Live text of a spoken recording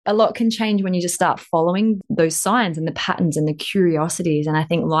a lot can change when you just start following those signs and the patterns and the curiosities. And I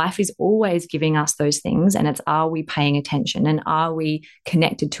think life is always giving us those things. And it's, are we paying attention and are we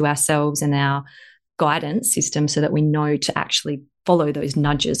connected to ourselves and our guidance system so that we know to actually follow those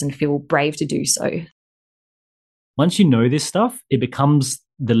nudges and feel brave to do so? Once you know this stuff, it becomes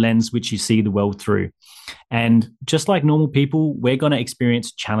the lens which you see the world through. And just like normal people, we're going to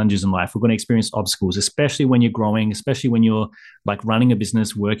experience challenges in life. We're going to experience obstacles, especially when you're growing, especially when you're like running a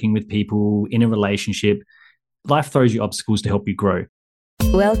business, working with people, in a relationship. Life throws you obstacles to help you grow.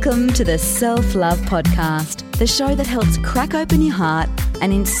 Welcome to the Self-Love Podcast, the show that helps crack open your heart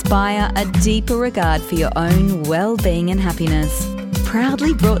and inspire a deeper regard for your own well-being and happiness.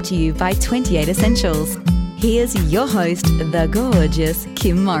 Proudly brought to you by 28 Essentials. Here's your host, the gorgeous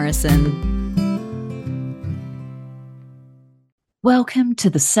Kim Morrison. Welcome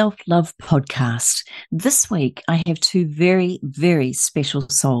to the Self-Love Podcast. This week, I have two very, very special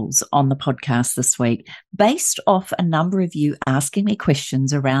souls on the podcast this week, based off a number of you asking me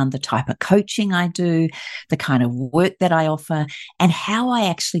questions around the type of coaching I do, the kind of work that I offer, and how I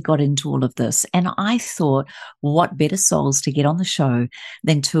actually got into all of this. And I thought, what better souls to get on the show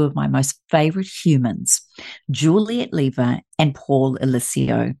than two of my most favorite humans, Juliet and Paul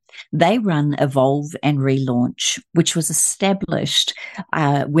Eliseo. They run Evolve and Relaunch, which was established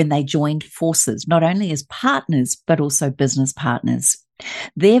when they joined forces, not only as partners, but also business partners.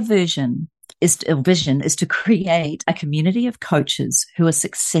 Their vision is to create a community of coaches who are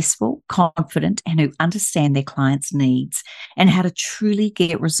successful, confident, and who understand their clients' needs and how to truly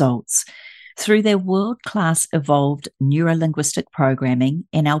get results through their world-class evolved neurolinguistic programming,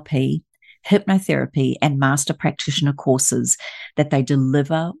 NLP, hypnotherapy, and master practitioner courses that they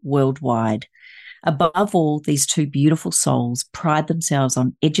deliver worldwide. Above all, these two beautiful souls pride themselves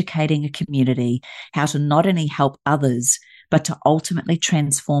on educating a community how to not only help others, but to ultimately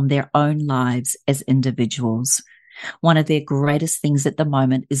transform their own lives as individuals. One of their greatest things at the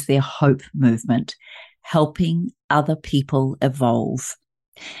moment is their Hope movement, helping other people evolve.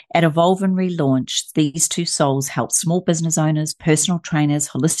 At Evolve and Relaunch, these two souls help small business owners, personal trainers,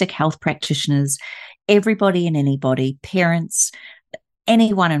 holistic health practitioners, everybody and anybody, parents,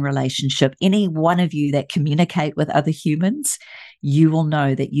 anyone in relationship, any one of you that communicate with other humans. You will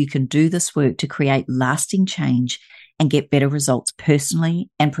know that you can do this work to create lasting change and get better results personally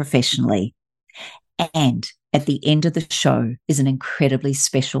and professionally. And at the end of the show is an incredibly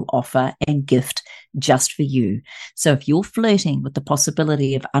special offer and gift just for you. So if you're flirting with the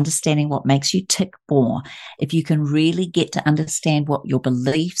possibility of understanding what makes you tick more, if you can really get to understand what your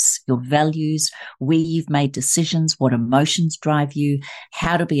beliefs, your values, where you've made decisions, what emotions drive you,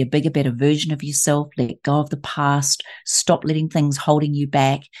 how to be a bigger, better version of yourself, let go of the past, stop letting things holding you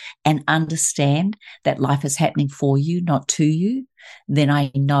back, and understand that life is happening for you, not to you, then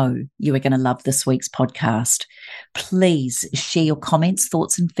I know you are going to love this week's podcast. Please share your comments,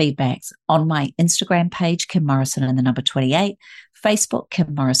 thoughts, and feedbacks on my Instagram page, Kim Morrison and the number 28, Facebook,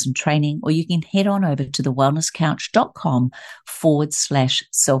 Kim Morrison Training, or you can head on over to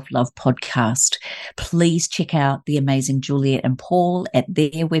thewellnesscouch.com/self-love podcast. Please check out the amazing Juliet and Paul at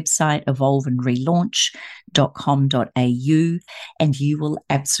their website, evolveandrelaunch.com.au, and you will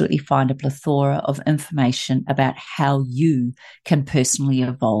absolutely find a plethora of information about how you can personally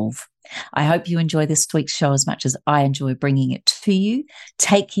evolve. I hope you enjoy this week's show as much as I enjoy bringing it to you.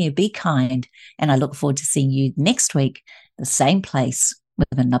 Take care, be kind, and I look forward to seeing you next week, the same place, with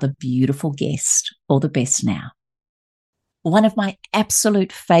another beautiful guest. All the best now. One of my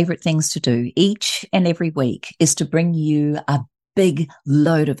absolute favorite things to do each and every week is to bring you a big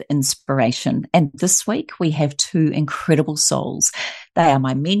load of inspiration. And this week we have two incredible souls. They are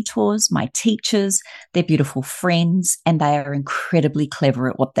my mentors, my teachers, they're beautiful friends, and they are incredibly clever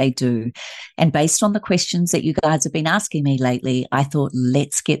at what they do. And based on the questions that you guys have been asking me lately, I thought,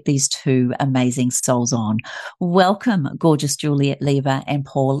 let's get these two amazing souls on. Welcome, gorgeous Juliet Lever and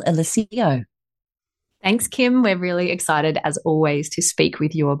Paul Eliseo. Thanks, Kim. We're really excited, as always, to speak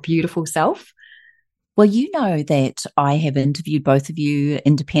with your beautiful self. Well, you know that I have interviewed both of you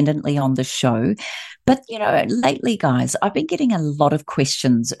independently on the show, but, lately, guys, I've been getting a lot of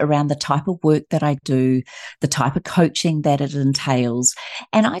questions around the type of work that I do, the type of coaching that it entails.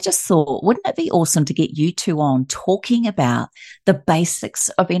 And I just thought, wouldn't it be awesome to get you two on talking about the basics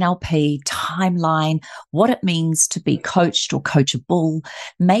of NLP, timeline, what it means to be coached or coachable,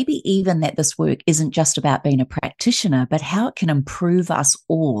 maybe even that this work isn't just about being a practitioner, but how it can improve us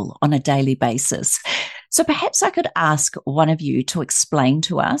all on a daily basis. So perhaps I could ask one of you to explain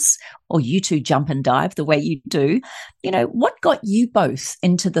to us, or you two jump and dive the way you do, what got you both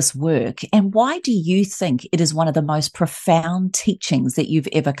into this work, and why do you think it is one of the most profound teachings that you've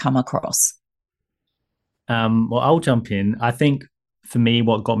ever come across? Well, I'll jump in. I think for me,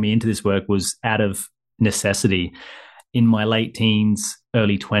 what got me into this work was out of necessity. In my late teens,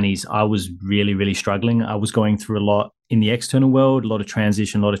 early 20s, I was really, really struggling. I was going through a lot in the external world, a lot of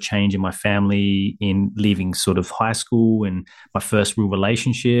transition, a lot of change in my family, in leaving sort of high school and my first real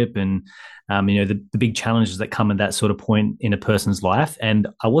relationship, and the big challenges that come at that sort of point in a person's life. And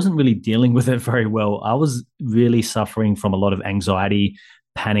I wasn't really dealing with it very well. I was really suffering from a lot of anxiety,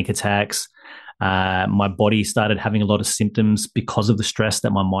 panic attacks. My body started having a lot of symptoms because of the stress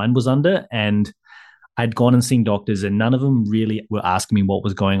that my mind was under. And I'd gone and seen doctors, and none of them really were asking me what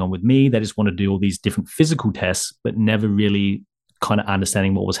was going on with me. They just wanted to do all these different physical tests, but never really kind of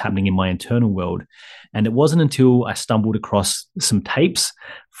understanding what was happening in my internal world. And it wasn't until I stumbled across some tapes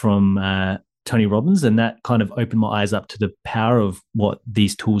from Tony Robbins, and that kind of opened my eyes up to the power of what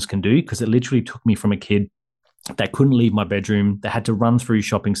these tools can do, because it literally took me from a kid that couldn't leave my bedroom, that had to run through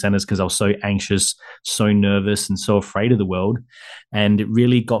shopping centers because I was so anxious, so nervous, and so afraid of the world. And it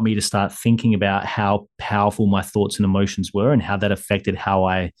really got me to start thinking about how powerful my thoughts and emotions were and how that affected how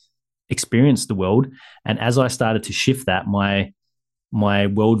I experienced the world. And as I started to shift that, my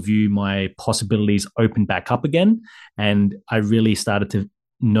worldview, my possibilities opened back up again. And I really started to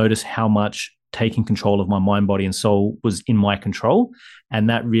notice how much taking control of my mind, body, and soul was in my control. And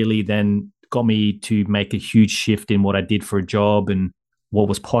that really then got me to make a huge shift in what I did for a job and what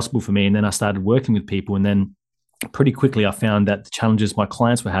was possible for me. And then I started working with people. And then pretty quickly, I found that the challenges my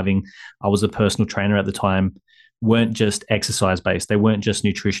clients were having, I was a personal trainer at the time, weren't just exercise based. They weren't just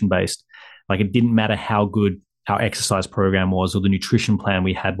nutrition based. Like, it didn't matter how good our exercise program was or the nutrition plan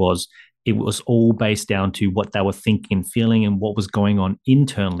we had was. It was all based down to what they were thinking and feeling and what was going on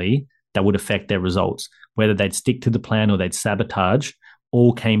internally that would affect their results. Whether they'd stick to the plan or they'd sabotage,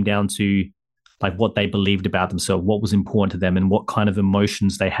 all came down to like what they believed about themselves, what was important to them, and what kind of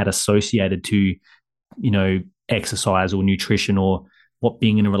emotions they had associated to, exercise or nutrition, or what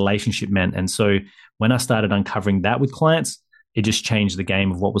being in a relationship meant. And so when I started uncovering that with clients, it just changed the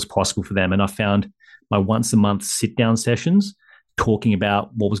game of what was possible for them. And I found my once a month sit down sessions talking about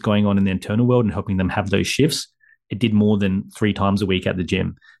what was going on in the internal world and helping them have those shifts. It did more than 3 times a week at the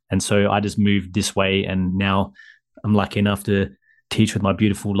gym. And so I just moved this way. And now I'm lucky enough to teach with my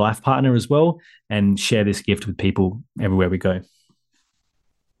beautiful life partner as well and share this gift with people everywhere we go.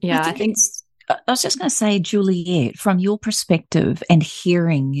 Yeah, I was just going to say, Juliet, from your perspective and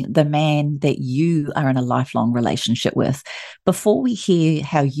hearing the man that you are in a lifelong relationship with, before we hear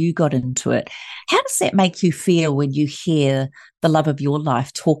how you got into it, how does that make you feel when you hear the love of your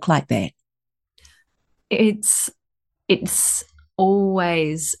life talk like that? It's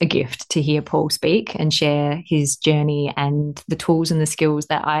always a gift to hear Paul speak and share his journey and the tools and the skills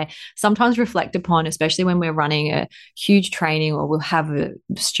that I sometimes reflect upon, especially when we're running a huge training or we'll have a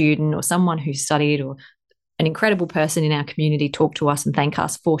student or someone who's studied or an incredible person in our community talk to us and thank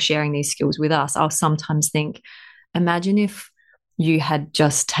us for sharing these skills with us. I'll sometimes think, imagine if you had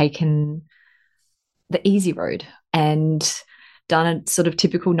just taken the easy road and done a sort of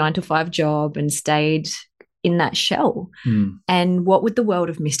typical 9-to-5 job and stayed in that shell. And what would the world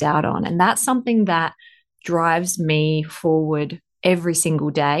have missed out on? And that's something that drives me forward every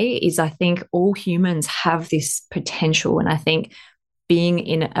single day. Is I think all humans have this potential. And I think being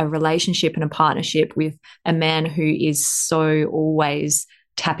in a relationship and a partnership with a man who is so always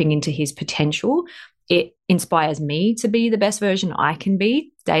tapping into his potential, it inspires me to be the best version I can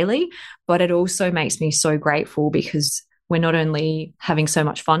be daily. But it also makes me so grateful because we're not only having so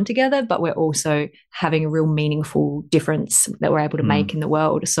much fun together, but we're also having a real meaningful difference that we're able to make in the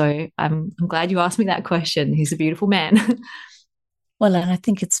world. So I'm glad you asked me that question. He's a beautiful man. Well, and I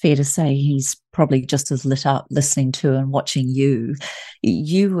think it's fair to say he's probably just as lit up listening to and watching you.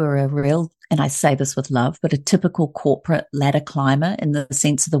 You were a real, and I say this with love, but a typical corporate ladder climber in the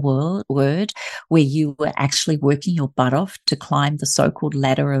sense of the word, where you were actually working your butt off to climb the so-called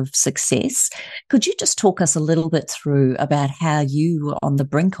ladder of success. Could you just talk us a little bit through about how you were on the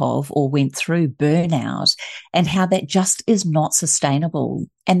brink of or went through burnout and how that just is not sustainable?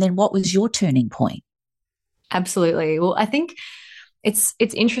 And then what was your turning point? Absolutely. Well, I think it's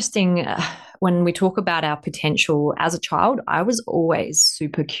interesting when we talk about our potential. As a child, I was always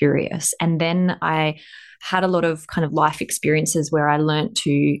super curious. And then I had a lot of kind of life experiences where I learned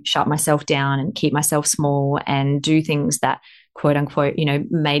to shut myself down and keep myself small and do things that quote unquote,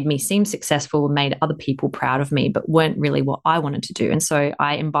 made me seem successful, made other people proud of me, but weren't really what I wanted to do. And so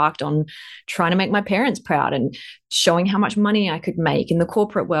I embarked on trying to make my parents proud and showing how much money I could make in the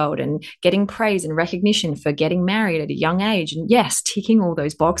corporate world and getting praise and recognition for getting married at a young age. And yes, ticking all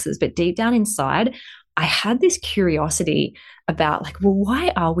those boxes. But deep down inside, I had this curiosity about well,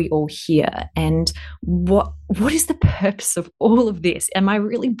 why are we all here? And what is the purpose of all of this? Am I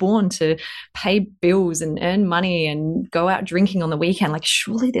really born to pay bills and earn money and go out drinking on the weekend?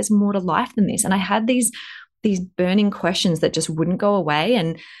 Surely there's more to life than this. And I had these burning questions that just wouldn't go away.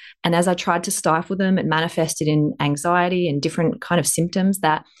 And as I tried to stifle them, it manifested in anxiety and different kind of symptoms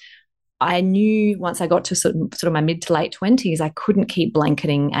that I knew once I got to sort of my mid to late 20s, I couldn't keep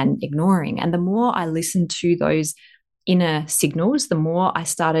blanketing and ignoring. And the more I listened to those inner signals, the more I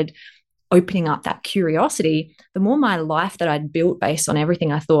started opening up that curiosity, the more my life that I'd built based on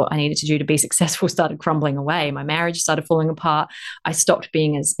everything I thought I needed to do to be successful started crumbling away. My marriage started falling apart. I stopped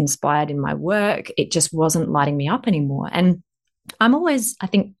being as inspired in my work. It just wasn't lighting me up anymore. And I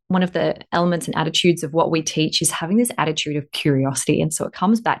think one of the elements and attitudes of what we teach is having this attitude of curiosity. And so it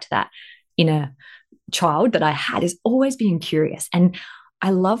comes back to that inner child that I had, is always being curious. And I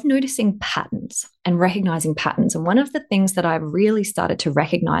love noticing patterns and recognizing patterns. And one of the things that I really started to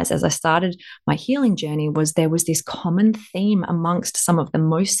recognize as I started my healing journey was there was this common theme amongst some of the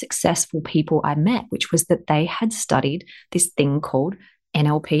most successful people I met, which was that they had studied this thing called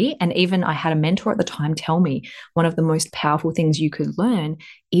NLP. And even I had a mentor at the time tell me one of the most powerful things you could learn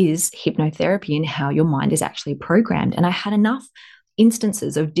is hypnotherapy and how your mind is actually programmed. And I had enough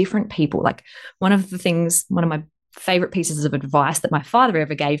instances of different people. One of my favorite pieces of advice that my father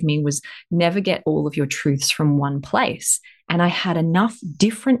ever gave me was never get all of your truths from one place. And I had enough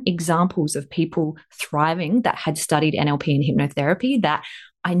different examples of people thriving that had studied NLP and hypnotherapy that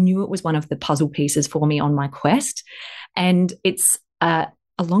I knew it was one of the puzzle pieces for me on my quest. And it's a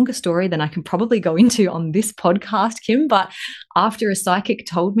longer story than I can probably go into on this podcast, Kim, but after a psychic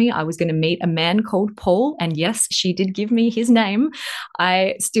told me I was going to meet a man called Paul, and yes, she did give me his name,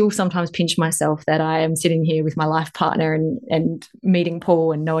 I still sometimes pinch myself that I am sitting here with my life partner and meeting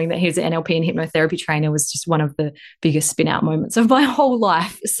Paul and knowing that he's an NLP and hypnotherapy trainer was just one of the biggest spin out moments of my whole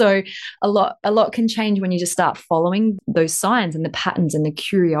life. So a lot can change when you just start following those signs and the patterns and the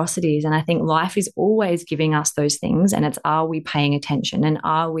curiosities. And I think life is always giving us those things, and it's, are we paying attention, and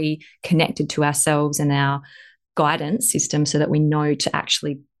are we connected to ourselves and our guidance system so that we know to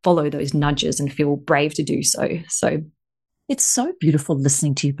actually follow those nudges and feel brave to do so. So it's so beautiful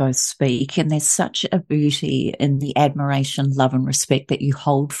listening to you both speak, and there's such a beauty in the admiration, love and respect that you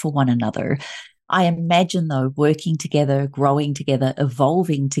hold for one another. I imagine, though, working together, growing together,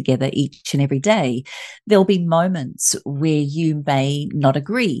 evolving together each and every day, there'll be moments where you may not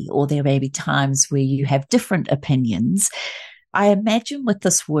agree, or there may be times where you have different opinions. I imagine with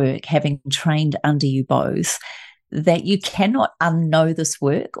this work, having trained under you both, that you cannot unknow this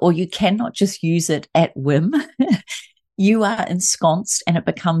work, or you cannot just use it at whim. You are ensconced and it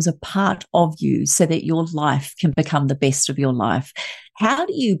becomes a part of you so that your life can become the best of your life. How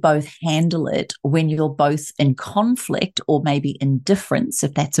do you both handle it when you're both in conflict, or maybe indifference,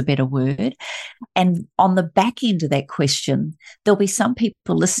 if that's a better word? And on the back end of that question, there'll be some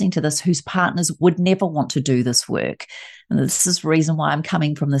people listening to this whose partners would never want to do this work. And this is the reason why I'm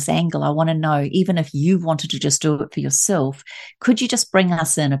coming from this angle. I want to know, even if you wanted to just do it for yourself, could you just bring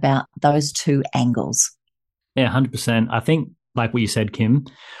us in about those two angles? Yeah, 100%. I think, like what you said, Kim,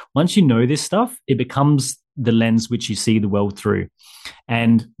 once you know this stuff, it becomes the lens which you see the world through.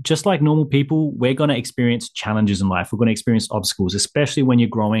 And just like normal people, we're going to experience challenges in life. We're going to experience obstacles, especially when you're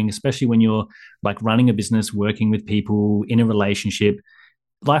growing, especially when you're like running a business, working with people, in a relationship.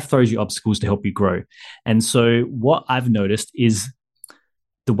 Life throws you obstacles to help you grow. And so what I've noticed is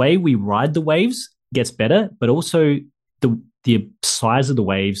the way we ride the waves gets better, but also the size of the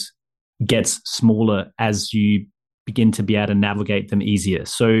waves gets smaller as you begin to be able to navigate them easier.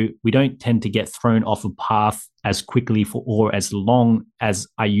 So we don't tend to get thrown off a path as quickly or as long as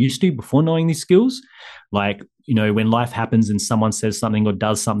I used to before knowing these skills. Like, when life happens and someone says something or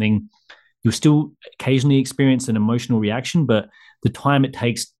does something, you'll still occasionally experience an emotional reaction, but the time it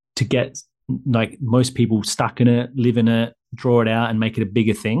takes to get, like, most people stuck in it, live in it, draw it out and make it a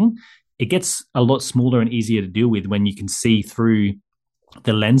bigger thing, it gets a lot smaller and easier to deal with when you can see through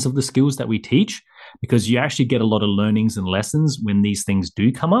the lens of the skills that we teach, because you actually get a lot of learnings and lessons when these things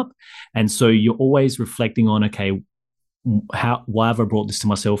do come up. And so you're always reflecting on, okay, why have I brought this to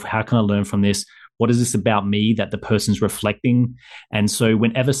myself? How can I learn from this? What is this about me that the person's reflecting? And so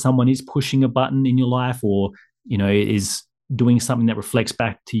whenever someone is pushing a button in your life, or, is doing something that reflects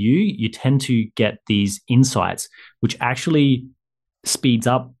back to you, you tend to get these insights, which actually speeds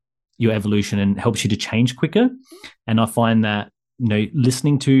up your evolution and helps you to change quicker. And I find that,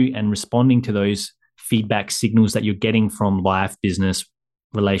 listening to and responding to those feedback signals that you're getting from life, business,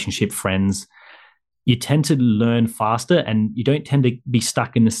 relationship, friends, you tend to learn faster, and you don't tend to be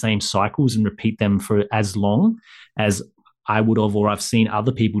stuck in the same cycles and repeat them for as long as I would have, or I've seen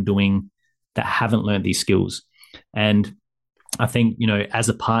other people doing that haven't learned these skills. And I think, as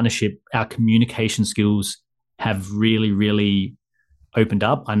a partnership, our communication skills have really, really opened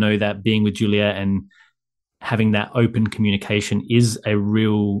up. I know that being with Juliet and having that open communication is a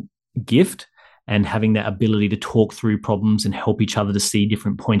real gift, and having that ability to talk through problems and help each other to see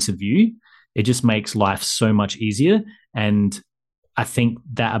different points of view, it just makes life so much easier. And I think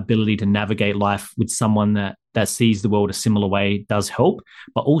that ability to navigate life with someone that sees the world a similar way does help.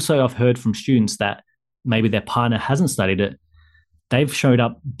 But also I've heard from students that maybe their partner hasn't studied it. They've showed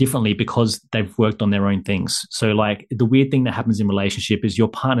up differently because they've worked on their own things. So like the weird thing that happens in relationship is your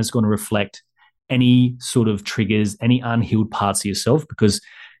partner's going to reflect any sort of triggers, any unhealed parts of yourself, because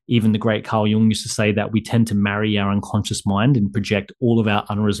even the great Carl Jung used to say that we tend to marry our unconscious mind and project all of our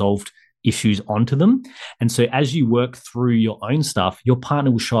unresolved issues onto them. And so as you work through your own stuff, your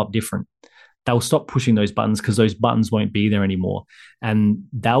partner will show up different. They'll stop pushing those buttons because those buttons won't be there anymore. And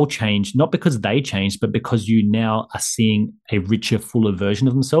they'll change, not because they changed, but because you now are seeing a richer, fuller version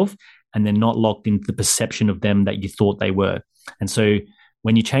of themselves, and they're not locked into the perception of them that you thought they were. And so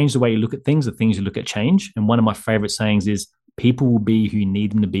when you change the way you look at things, the things you look at change. And one of my favorite sayings is, people will be who you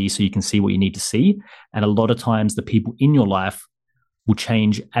need them to be so you can see what you need to see. And a lot of times the people in your life will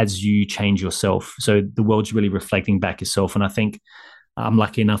change as you change yourself. So the world's really reflecting back yourself. And I think I'm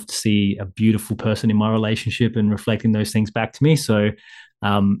lucky enough to see a beautiful person in my relationship and reflecting those things back to me. So,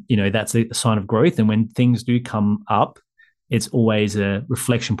 that's a sign of growth. And when things do come up, it's always a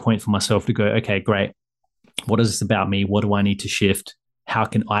reflection point for myself to go, okay, great. What is this about me? What do I need to shift? How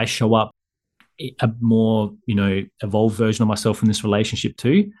can I show up a more, evolved version of myself in this relationship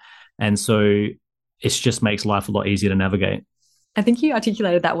too? And so it just makes life a lot easier to navigate. I think you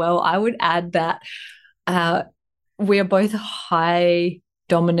articulated that well. I would add that we are both high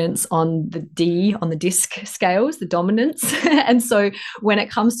dominance on the DISC scales, the dominance. And so when it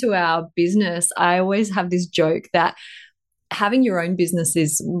comes to our business, I always have this joke that having your own business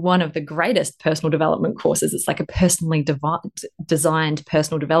is one of the greatest personal development courses. It's like a personally designed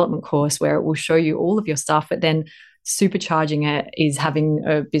personal development course where it will show you all of your stuff, but then supercharging it is having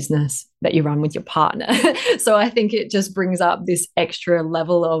a business that you run with your partner. So I think it just brings up this extra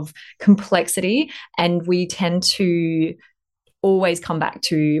level of complexity, and we tend to always come back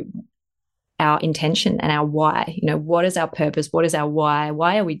to our intention and our why. What is our purpose? What is our why?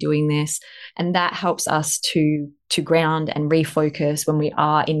 Why are we doing this? And that helps us to ground and refocus when we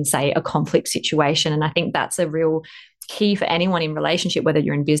are in, say, a conflict situation. And I think that's a real key for anyone in relationship, whether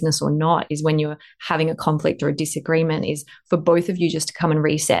you're in business or not, is when you're having a conflict or a disagreement, is for both of you just to come and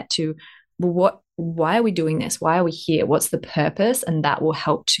reset to, well, why are we doing this? Why are we here? What's the purpose? And that will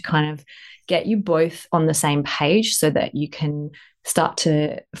help to kind of get you both on the same page so that you can start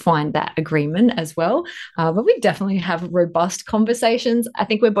to find that agreement as well. But we definitely have robust conversations. I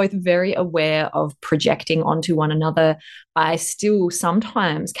think we're both very aware of projecting onto one another. I still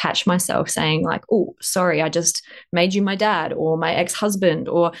sometimes catch myself saying like, oh, sorry, I just made you my dad or my ex-husband,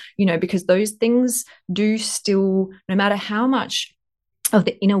 or, because those things do still, no matter how much of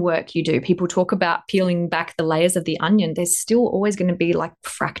the inner work you do. People talk about peeling back the layers of the onion. There's still always going to be like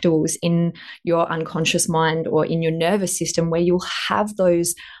fractals in your unconscious mind or in your nervous system where you'll have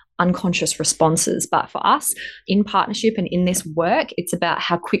those unconscious responses. But for us in partnership and in this work, it's about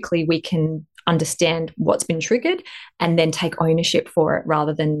how quickly we can understand what's been triggered and then take ownership for it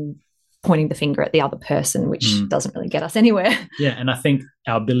rather than pointing the finger at the other person, which doesn't really get us anywhere. Yeah. And I think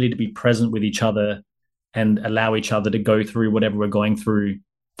our ability to be present with each other and allow each other to go through whatever we're going through,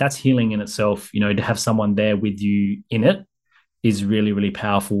 that's healing in itself. To have someone there with you in it is really, really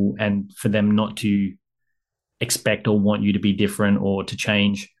powerful. And for them not to expect or want you to be different or to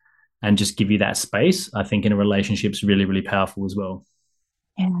change and just give you that space, I think in a relationship is really, really powerful as well.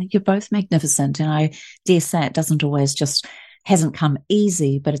 Yeah, you're both magnificent. And I dare say it hasn't come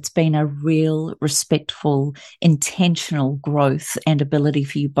easy, but it's been a real respectful, intentional growth and ability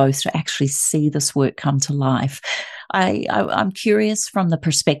for you both to actually see this work come to life. I'm curious from the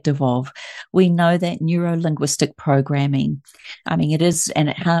perspective of, we know that neuro-linguistic programming, it is, and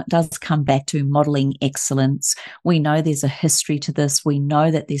it does come back to modeling excellence. We know there's a history to this. We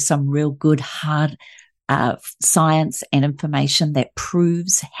know that there's some real good, hard science and information that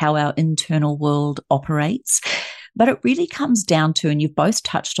proves how our internal world operates. But it really comes down to, and you've both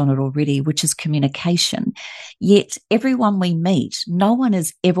touched on it already, which is communication. Yet everyone we meet, no one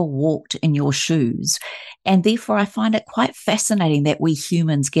has ever walked in your shoes. And therefore, I find it quite fascinating that we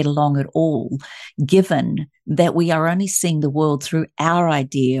humans get along at all, given that we are only seeing the world through our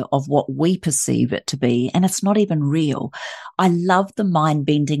idea of what we perceive it to be, and it's not even real. I love the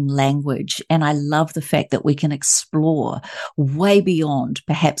mind-bending language, and I love the fact that we can explore way beyond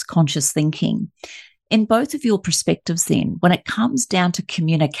perhaps conscious thinking. In both of your perspectives then, when it comes down to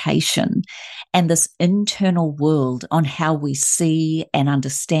communication and this internal world on how we see and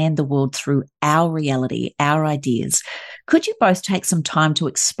understand the world through our reality, our ideas, could you both take some time to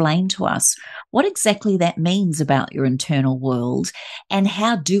explain to us what exactly that means about your internal world, and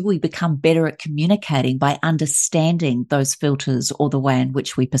how do we become better at communicating by understanding those filters or the way in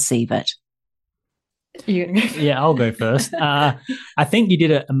which we perceive it? Yeah, I'll go first. I think you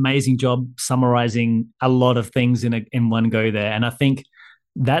did an amazing job summarizing a lot of things in one go there. And I think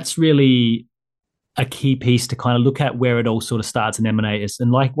that's really a key piece to kind of look at where it all sort of starts and emanates.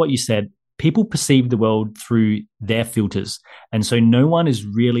 And like what you said, people perceive the world through their filters. And so no one is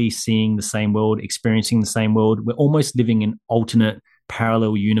really seeing the same world, experiencing the same world. We're almost living in alternate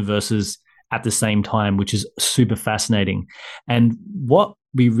parallel universes at the same time, which is super fascinating. And what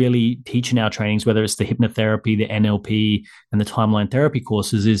we really teach in our trainings, whether it's the hypnotherapy, the NLP, and the timeline therapy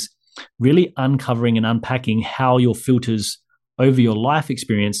courses, is really uncovering and unpacking how your filters over your life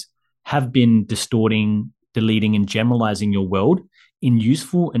experience have been distorting, deleting, and generalizing your world in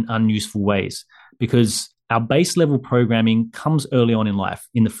useful and unuseful ways. Because our base level programming comes early on in life.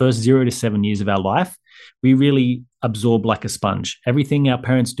 In the first 0 to 7 years of our life, we really absorb like a sponge. Everything our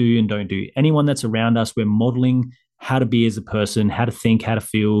parents do and don't do. Anyone that's around us, we're modeling how to be as a person, how to think, how to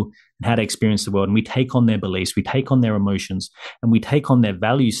feel, and how to experience the world. And we take on their beliefs, we take on their emotions, and we take on their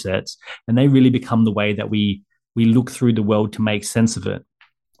value sets, and they really become the way that we look through the world to make sense of it.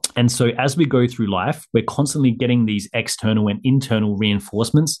 And so as we go through life, we're constantly getting these external and internal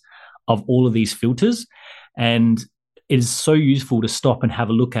reinforcements of all of these filters. And it is so useful to stop and have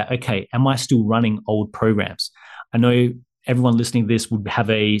a look at, okay, am I still running old programs? I know everyone listening to this would have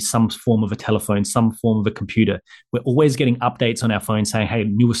some form of a telephone, some form of a computer. We're always getting updates on our phone saying, hey,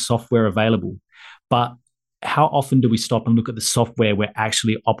 newest software available. But how often do we stop and look at the software we're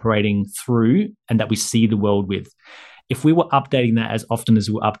actually operating through and that we see the world with? If we were updating that as often as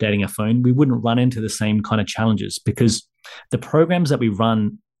we were updating our phone, we wouldn't run into the same kind of challenges, because the programs that we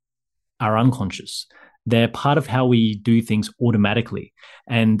run are unconscious. They're part of how we do things automatically.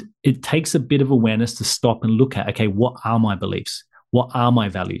 And it takes a bit of awareness to stop and look at, okay, what are my beliefs? What are my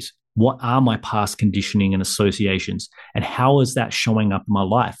values? What are my past conditioning and associations? And how is that showing up in my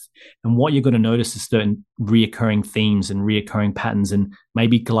life? And what you're going to notice is certain reoccurring themes and reoccurring patterns, and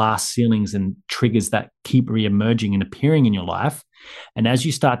maybe glass ceilings and triggers that keep reemerging and appearing in your life. And as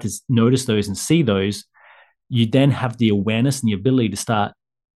you start to notice those and see those, you then have the awareness and the ability to start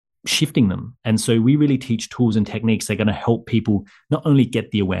shifting them. And so we really teach tools and techniques that are going to help people not only get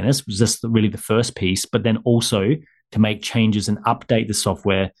the awareness, which is just really the first piece, but then also to make changes and update the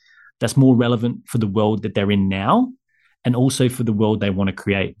software that's more relevant for the world that they're in now, and also for the world they want to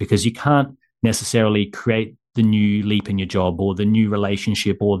create. Because you can't necessarily create the new leap in your job or the new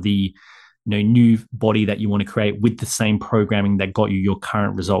relationship or the new body that you want to create with the same programming that got you your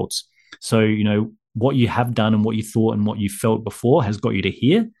current results. So, what you have done and what you thought and what you felt before has got you to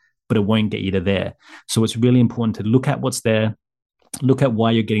here, but it won't get you to there. So it's really important to look at what's there, look at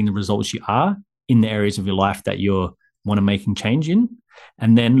why you're getting the results you are in the areas of your life that you want to making change in,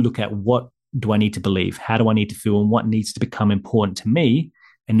 and then look at what do I need to believe? How do I need to feel? And what needs to become important to me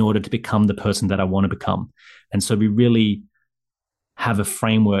in order to become the person that I want to become? And so we really have a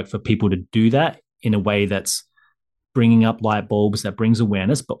framework for people to do that in a way that's bringing up light bulbs, that brings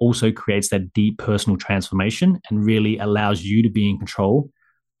awareness, but also creates that deep personal transformation and really allows you to be in control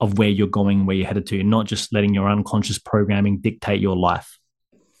of where you're going, where you're headed to, and not just letting your unconscious programming dictate your life.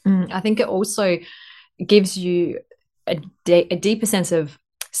 I think it also gives you a deeper sense of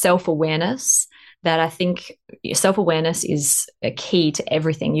self-awareness, that I think self-awareness is a key to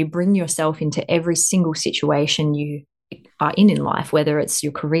everything. You bring yourself into every single situation you are in life, whether it's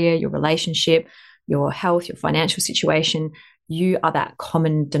your career, your relationship, your health, your financial situation. You are that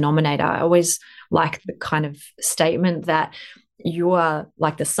common denominator. I always like the kind of statement that you are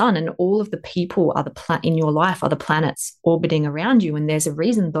like the sun, and all of the people are in your life are the planets orbiting around you. And there's a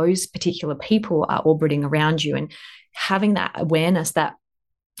reason those particular people are orbiting around you. And having that awareness that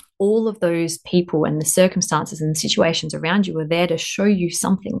all of those people and the circumstances and the situations around you are there to show you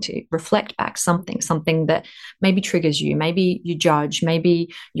something, to reflect back something that maybe triggers you, maybe you judge,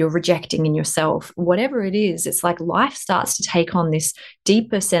 maybe you're rejecting in yourself, whatever it is. It's like life starts to take on this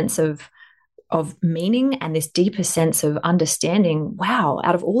deeper sense of meaning and this deeper sense of understanding. Wow,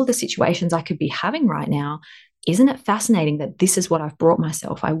 out of all the situations I could be having right now, isn't it fascinating that this is what I've brought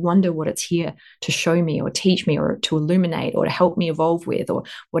myself? I wonder what it's here to show me or teach me or to illuminate or to help me evolve with or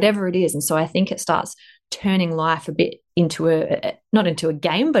whatever it is. And so I think it starts turning life a bit into not into a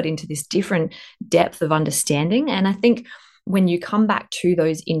game, but into this different depth of understanding. And I think when you come back to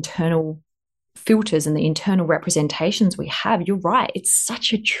those internal filters and the internal representations we have, you're right. It's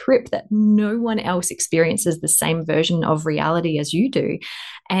such a trip that no one else experiences the same version of reality as you do.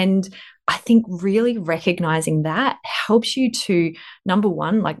 And I think really recognizing that helps you to, number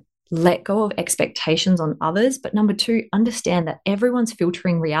one, like let go of expectations on others, but number two, understand that everyone's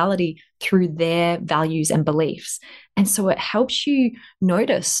filtering reality through their values and beliefs. And so it helps you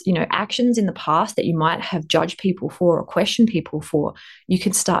notice, actions in the past that you might have judged people for or questioned people for. You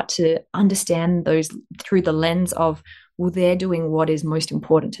can start to understand those through the lens of, well, they're doing what is most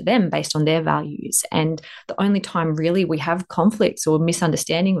important to them based on their values. And the only time really we have conflicts or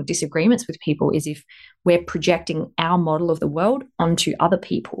misunderstanding or disagreements with people is if we're projecting our model of the world onto other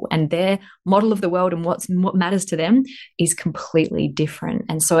people, and their model of the world and what matters to them is completely different.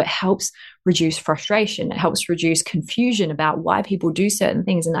 And so it helps reduce frustration. It helps reduce confusion about why people do certain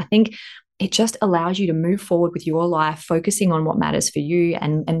things. And I think it just allows you to move forward with your life, focusing on what matters for you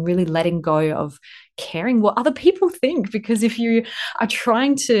and really letting go of caring what other people think. Because if you are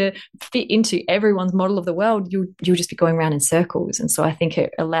trying to fit into everyone's model of the world, you'll just be going around in circles. And so I think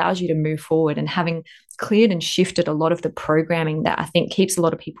it allows you to move forward, and having cleared and shifted a lot of the programming that I think keeps a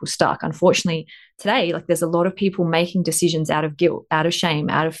lot of people stuck. Unfortunately, today, like there's a lot of people making decisions out of guilt, out of shame,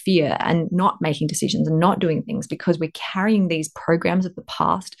 out of fear, and not making decisions and not doing things because we're carrying these programs of the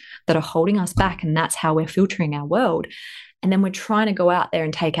past that are holding us back. And that's how we're filtering our world. And then we're trying to go out there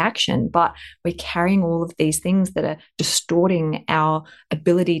and take action, but we're carrying all of these things that are distorting our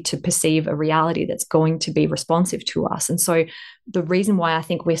ability to perceive a reality that's going to be responsive to us. And so the reason why I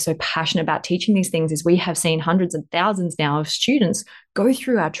think we're so passionate about teaching these things is we have seen hundreds and thousands now of students go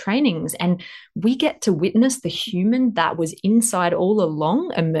through our trainings, and we get to witness the human that was inside all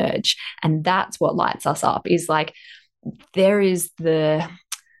along emerge. And that's what lights us up, is like there is the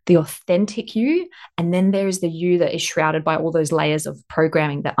authentic you, and then there's the you that is shrouded by all those layers of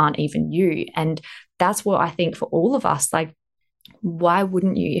programming that aren't even you. And that's what I think for all of us, like, why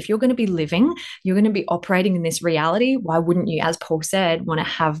wouldn't you, if you're going to be living, you're going to be operating in this reality, why wouldn't you, as Paul said, want to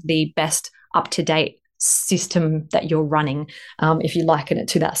have the best up-to-date system that you're running, if you liken it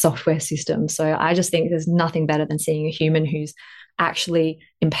to that software system? So I just think there's nothing better than seeing a human who's actually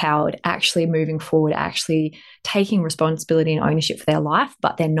empowered, actually moving forward, actually taking responsibility and ownership for their life,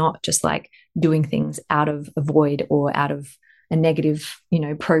 but they're not just like doing things out of a void or out of a negative,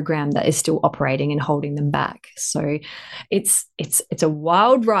 program that is still operating and holding them back. So it's a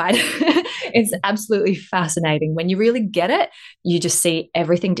wild ride. It's absolutely fascinating. When you really get it, you just see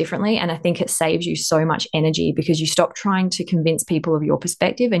everything differently. And I think it saves you so much energy because you stop trying to convince people of your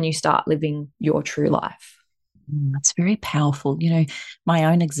perspective and you start living your true life. It's very powerful. My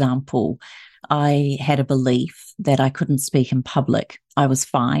own example, I had a belief that I couldn't speak in public. I was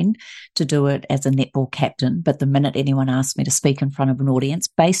fine to do it as a netball captain, but the minute anyone asked me to speak in front of an audience,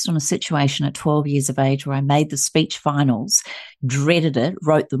 based on a situation at 12 years of age where I made the speech finals, dreaded it,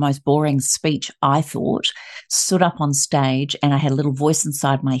 wrote the most boring speech I thought, stood up on stage, and I had a little voice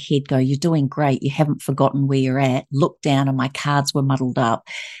inside my head go, "You're doing great. You haven't forgotten where you're at." Looked down and my cards were muddled up,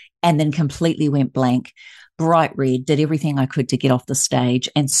 and then completely went blank. Bright red, did everything I could to get off the stage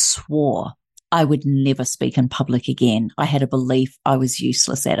and swore I would never speak in public again. I had a belief I was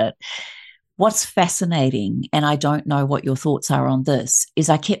useless at it. What's fascinating, and I don't know what your thoughts are on this, is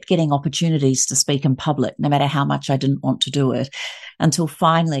I kept getting opportunities to speak in public, no matter how much I didn't want to do it, until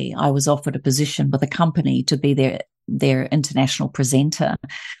finally I was offered a position with a company to be their international presenter.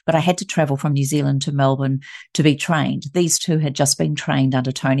 But I had to travel from New Zealand to Melbourne to be trained. These two had just been trained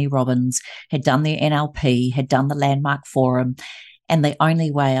under Tony Robbins, had done their NLP, had done the Landmark Forum. And the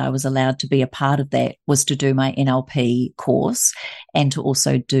only way I was allowed to be a part of that was to do my NLP course and to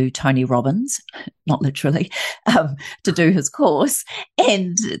also do Tony Robbins, not literally, to do his course,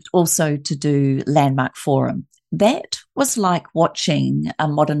 and also to do Landmark Forum. That was like watching a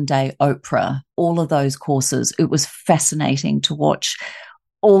modern day Oprah, all of those courses. It was fascinating to watch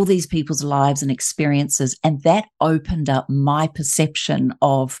all these people's lives and experiences. And that opened up my perception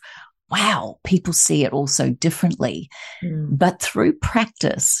of wow, people see it also differently. Mm. But through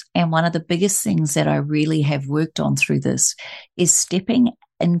practice, and one of the biggest things that I really have worked on through this is stepping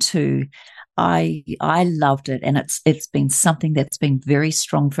into, I loved it, and it's been something that's been very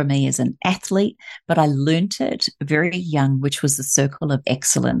strong for me as an athlete, but I learnt it very young, which was the circle of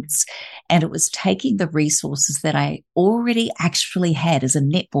excellence. And it was taking the resources that I already actually had as a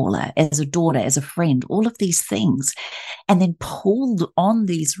netballer, as a daughter, as a friend, all of these things, and then pulled on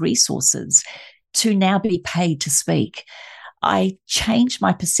these resources to now be paid to speak. I changed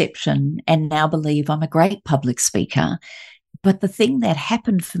my perception and now believe I'm a great public speaker. But the thing that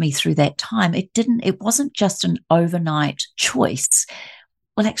happened for me through that time, it wasn't just an overnight choice.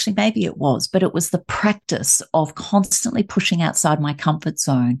 Well, actually, maybe it was, but it was the practice of constantly pushing outside my comfort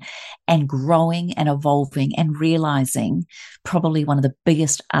zone and growing and evolving and realizing. Probably one of the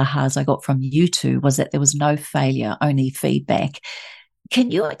biggest ahas I got from you two was that there was no failure, only feedback.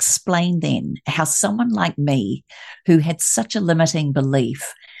 Can you explain then how someone like me, who had such a limiting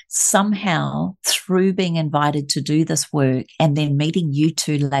belief, somehow through being invited to do this work and then meeting you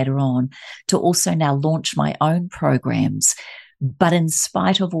two later on to also now launch my own programs, but in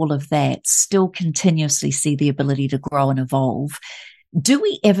spite of all of that, still continuously see the ability to grow and evolve? Do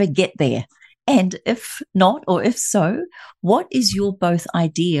we ever get there? And if not, or if so, what is your both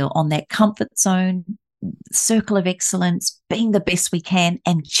idea on that comfort zone, circle of excellence, being the best we can,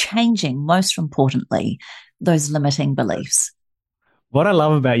 and changing, most importantly, those limiting beliefs? What I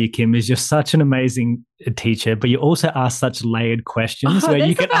love about you, Kim, is you're such an amazing teacher, but you also ask such layered questions where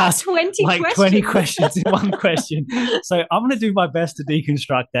you can ask 20 like questions. 20 questions in one question. So I'm going to do my best to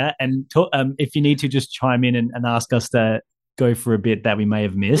deconstruct that. And if you need to, just chime in and ask us to go for a bit that we may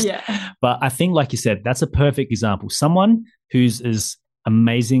have missed. Yeah. But I think, like you said, that's a perfect example. Someone who's as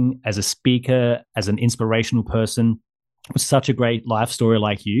amazing as a speaker, as an inspirational person, with such a great life story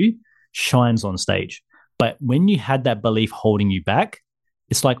like you, shines on stage. But when you had that belief holding you back,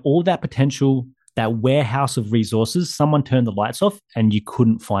 it's like all that potential, that warehouse of resources, someone turned the lights off and you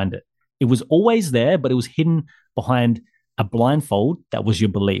couldn't find it. It was always there, but it was hidden behind a blindfold that was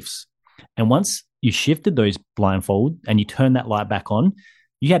your beliefs. And once you shifted those blindfold and you turned that light back on,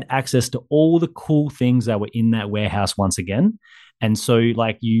 you had access to all the cool things that were in that warehouse once again. And so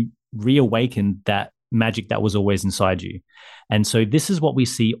like you reawakened that magic that was always inside you. And so this is what we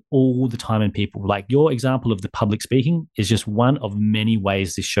see all the time in people. Like your example of the public speaking is just one of many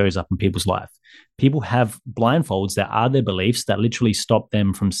ways this shows up in people's life. People have blindfolds that are their beliefs that literally stop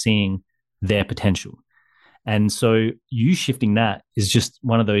them from seeing their potential. And so you shifting that is just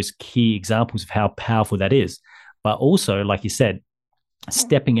one of those key examples of how powerful that is. But also, like you said,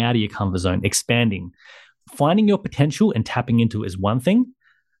 stepping out of your comfort zone, expanding, finding your potential and tapping into it is one thing,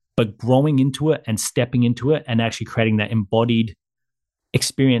 but growing into it and stepping into it and actually creating that embodied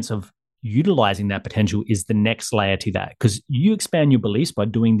experience of utilizing that potential is the next layer to that. Because you expand your beliefs by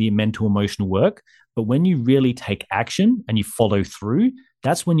doing the mental, emotional work. But when you really take action and you follow through,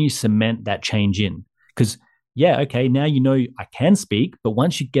 that's when you cement that change in. Because, yeah, okay, now you know I can speak, but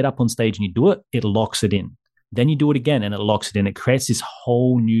once you get up on stage and you do it, it locks it in. Then you do it again and it locks it in. It creates this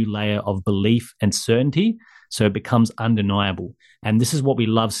whole new layer of belief and certainty. So it becomes undeniable. And this is what we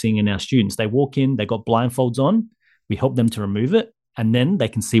love seeing in our students. They walk in, they got blindfolds on, we help them to remove it, and then they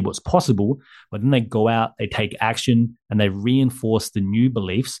can see what's possible. But then they go out, they take action, and they reinforce the new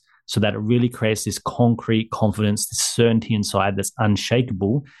beliefs so that it really creates this concrete confidence, this certainty inside that's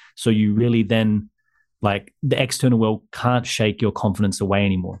unshakable. So you really then, like, the external world can't shake your confidence away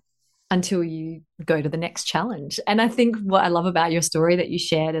anymore. Until you go to the next challenge. And I think what I love about your story that you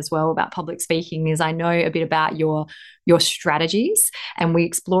shared as well about public speaking is I know a bit about your strategies, and we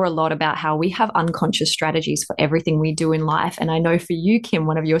explore a lot about how we have unconscious strategies for everything we do in life. And I know for you, Kim,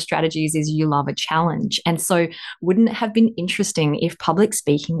 one of your strategies is you love a challenge. And so wouldn't it have been interesting if public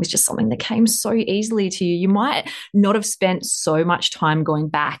speaking was just something that came so easily to you? You might not have spent so much time going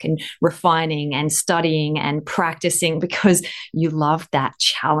back and refining and studying and practicing because you loved that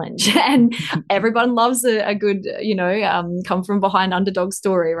challenge. And everyone loves a good, come from behind underdog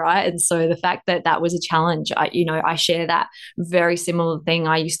story, right? And so the fact that that was a challenge, I share that very similar thing.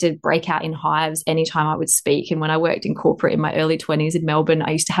 I used to break out in hives anytime I would speak. And when I worked in corporate in my early 20s in Melbourne,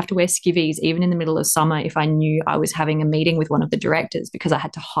 I used to have to wear skivvies even in the middle of summer if I knew I was having a meeting with one of the directors, because I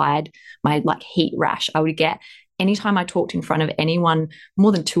had to hide my heat rash I would get anytime I talked in front of anyone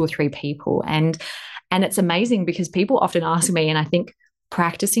more than 2 or 3 people. And it's amazing because people often ask me, and I think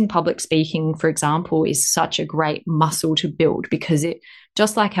practicing public speaking, for example, is such a great muscle to build, because it,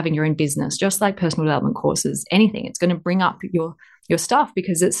 just like having your own business, just like personal development courses, anything, it's going to bring up your stuff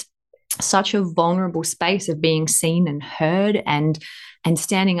because it's such a vulnerable space of being seen and heard, and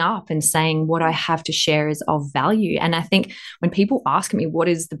standing up and saying what I have to share is of value. And I think when people ask me what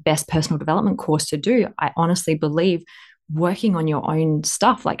is the best personal development course to do, I honestly believe working on your own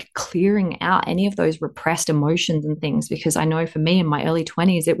stuff, like clearing out any of those repressed emotions and things. Because I know for me in my early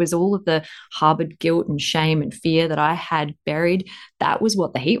 20s, it was all of the harbored guilt and shame and fear that I had buried. That was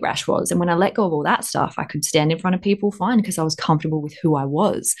what the heat rash was. And when I let go of all that stuff, I could stand in front of people fine because I was comfortable with who I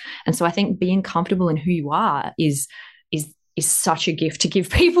was. And so I think being comfortable in who you are is such a gift to give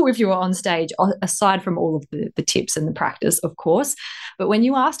people if you are on stage, aside from all of the tips and the practice, of course. But when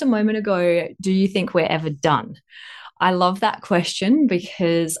you asked a moment ago, do you think we're ever done? I love that question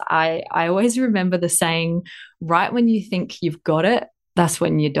because I always remember the saying, right when you think you've got it, that's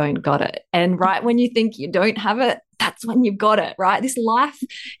when you don't got it. And right when you think you don't have it, that's when you've got it, right? This life,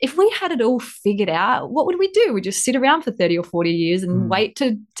 if we had it all figured out, what would we do? We'd just sit around for 30 or 40 years and wait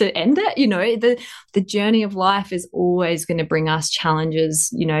to end it. You know, the journey of life is always going to bring us challenges,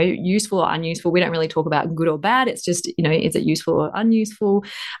 you know, useful or unuseful. We don't really talk about good or bad. It's just, you know, is it useful or unuseful?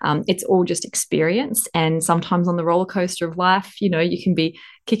 It's all just experience. And sometimes on the roller coaster of life, you know, you can be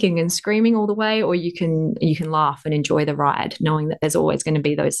kicking and screaming all the way, or you can laugh and enjoy the ride, knowing that there's always going to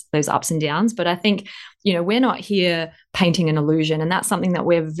be those ups and downs. But I think, you know, we're not here painting an illusion, and that's something that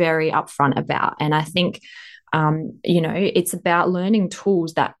we're very upfront about. And I think, you know, it's about learning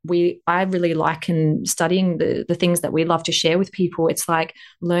tools that I really like, and studying the things that we love to share with people. It's like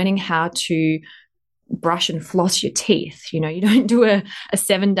learning how to brush and floss your teeth. You know, you don't do a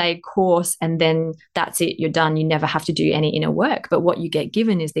 7-day course and then that's it, you're done. You never have to do any inner work. But what you get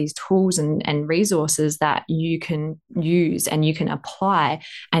given is these tools and resources that you can use and you can apply.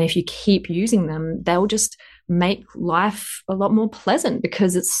 And if you keep using them, they'll just make life a lot more pleasant,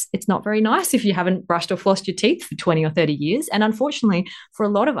 because it's not very nice if you haven't brushed or flossed your teeth for 20 or 30 years. And unfortunately, for a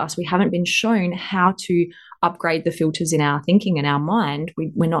lot of us, we haven't been shown how to upgrade the filters in our thinking and our mind.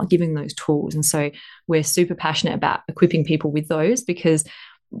 We're not given those tools. And so we're super passionate about equipping people with those, because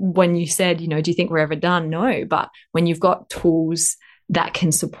when you said, you know, do you think we're ever done? No, but when you've got tools that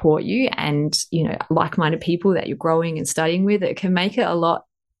can support you and, you know, like-minded people that you're growing and studying with, it can make it a lot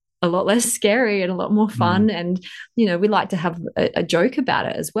less scary and a lot more fun. And, you know, we like to have a joke about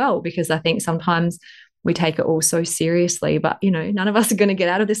it as well, because I think sometimes we take it all so seriously, but, you know, none of us are going to get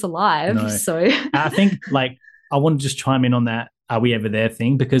out of this alive. No. So I think, like, I want to just chime in on that "are we ever there"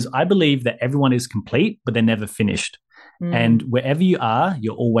 thing, because I believe that everyone is complete, but they're never finished. And wherever you are,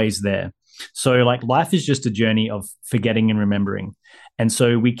 you're always there. So, like, life is just a journey of forgetting and remembering. And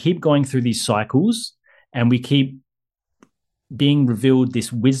so we keep going through these cycles, and we keep being revealed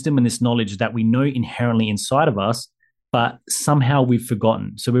this wisdom and this knowledge that we know inherently inside of us, but somehow we've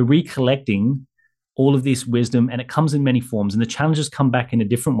forgotten. So we're recollecting all of this wisdom, and it comes in many forms, and the challenges come back in a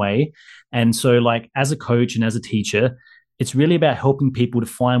different way. And so, like, as a coach and as a teacher, it's really about helping people to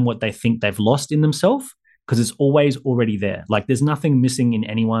find what they think they've lost in themselves, because it's always already there. Like, there's nothing missing in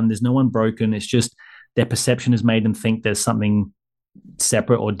anyone. There's no one broken. It's just their perception has made them think there's something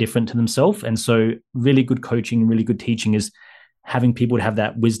separate or different to themselves. And so really good coaching, really good teaching is having people to have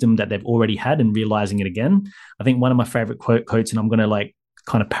that wisdom that they've already had and realizing it again. I think one of my favorite quotes, and I'm going to, like,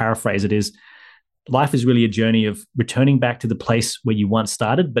 kind of paraphrase it, is life is really a journey of returning back to the place where you once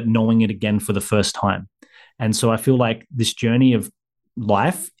started, but knowing it again for the first time. And so I feel like this journey of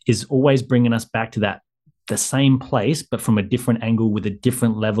life is always bringing us back to the same place, but from a different angle with a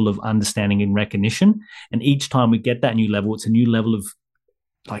different level of understanding and recognition. And each time we get that new level, it's a new level of,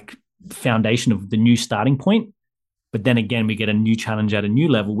 like, foundation of the new starting point. But then again, we get a new challenge at a new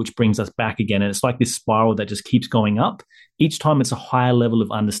level, which brings us back again. And it's like this spiral that just keeps going up. Each time it's a higher level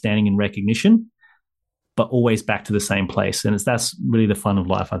of understanding and recognition, but always back to the same place. And that's really the fun of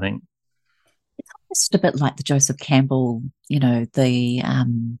life, I think. It's almost a bit like the Joseph Campbell, you know, the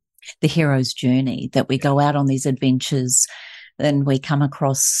hero's journey, that we go out on these adventures, then we come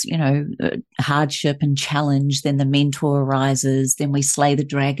across, you know, hardship and challenge, then the mentor arises, then we slay the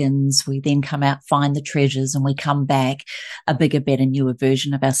dragons, we then come out, find the treasures, and we come back a bigger, better, newer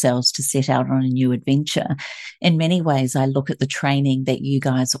version of ourselves to set out on a new adventure. In many ways, I look at the training that you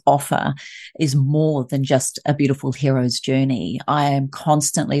guys offer is more than just a beautiful hero's journey. I am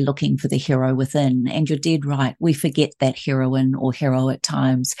constantly looking for the hero within, and you're dead right. We forget that heroine or hero at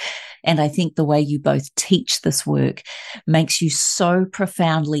times. And I think the way you both teach this work makes you so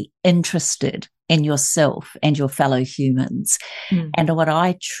profoundly interested in yourself and your fellow humans. And what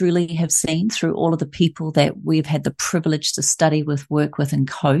I truly have seen through all of the people that we've had the privilege to study with, work with, and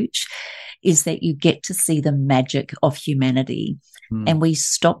coach is that you get to see the magic of humanity. And we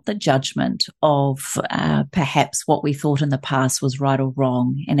stop the judgment of perhaps what we thought in the past was right or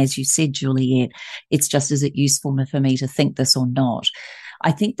wrong. And as you said, Juliet, it's just, is it useful for me to think this or not?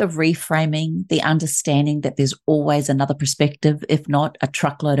 I think the reframing, the understanding that there's always another perspective, if not a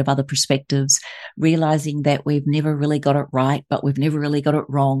truckload of other perspectives, realizing that we've never really got it right, but we've never really got it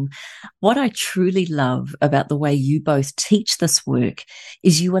wrong. What I truly love about the way you both teach this work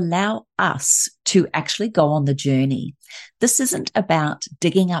is you allow us to actually go on the journey. This isn't about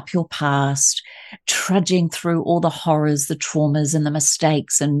digging up your past, trudging through all the horrors, the traumas and the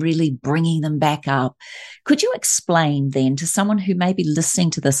mistakes and really bringing them back up. Could you explain then to someone who may be listening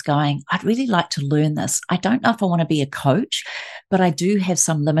to this going, I'd really like to learn this. I don't know if I want to be a coach, but I do have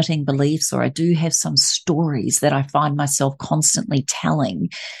some limiting beliefs, or I do have some stories that I find myself constantly telling.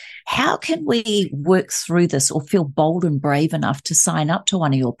 How can we work through this or feel bold and brave enough to sign up to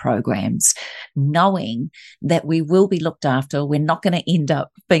one of your programs, knowing that we will be looked after? We're not going to end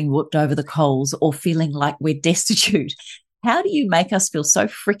up being whipped over the coals or feeling like we're destitute. How do you make us feel so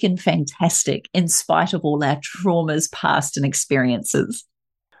freaking fantastic in spite of all our traumas, past and experiences?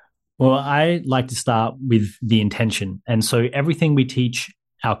 Well, I like to start with the intention. And so everything we teach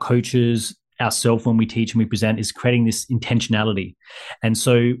our coaches, ourselves when we teach and we present is creating this intentionality. And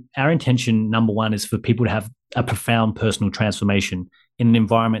so our intention, number one, is for people to have a profound personal transformation in an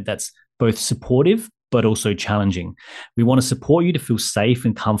environment that's both supportive but also challenging. We want to support you to feel safe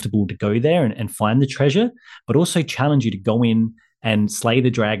and comfortable to go there and find the treasure, but also challenge you to go in and slay the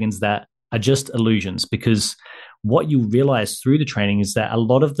dragons that are just illusions. Because what you realize through the training is that a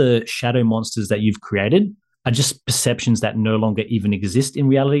lot of the shadow monsters that you've created are just perceptions that no longer even exist in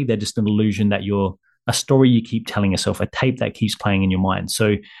reality. They're just an illusion that you're a story you keep telling yourself, a tape that keeps playing in your mind.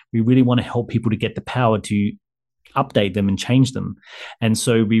 So we really want to help people to get the power to update them and change them. And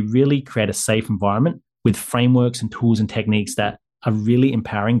so we really create a safe environment with frameworks and tools and techniques that are really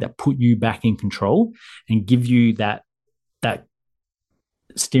empowering, that put you back in control and give you that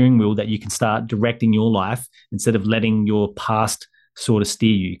steering wheel that you can start directing your life instead of letting your past sort of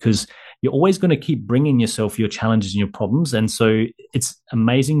steer you, because you're always going to keep bringing yourself your challenges and your problems. And so it's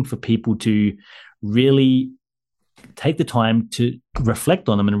amazing for people to really take the time to reflect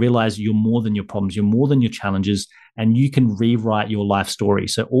on them and realize you're more than your problems, you're more than your challenges, and you can rewrite your life story.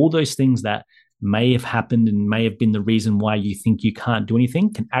 So all those things that may have happened and may have been the reason why you think you can't do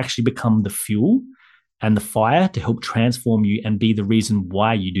anything can actually become the fuel and the fire to help transform you and be the reason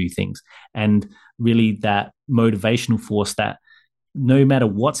why you do things. And really that motivational force that no matter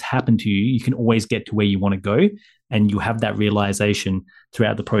what's happened to you, you can always get to where you want to go, and you have that realization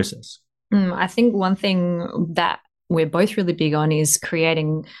throughout the process. I think one thing that we're both really big on is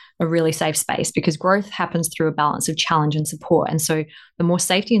creating a really safe space, because growth happens through a balance of challenge and support. And so the more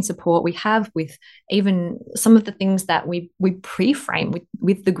safety and support we have with even some of the things that we pre-frame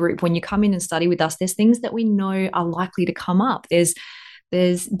with the group, when you come in and study with us, there's things that we know are likely to come up. There's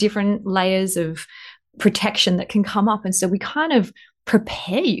different layers of protection that can come up. And so we kind of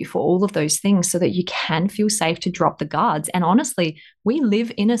prepare you for all of those things so that you can feel safe to drop the guards. And honestly, we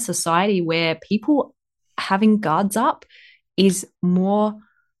live in a society where people having guards up is more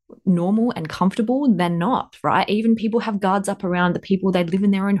normal and comfortable than not, right? Even people have guards up around the people they live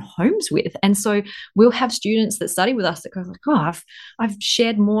in their own homes with. And so we'll have students that study with us that go like, oh, I've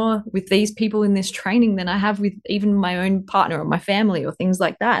shared more with these people in this training than I have with even my own partner or my family or things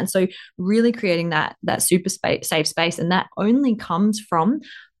like that. And so really creating that super safe space. And that only comes from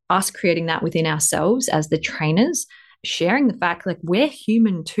us creating that within ourselves as the trainers, sharing the fact like we're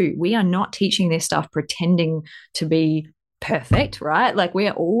human too. We are not teaching this stuff pretending to be perfect, right? Like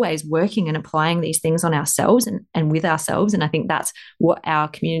we're always working and applying these things on ourselves and with ourselves. And I think that's what our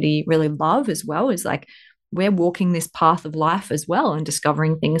community really love as well, is like we're walking this path of life as well and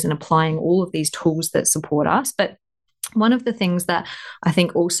discovering things and applying all of these tools that support us. But one of the things that I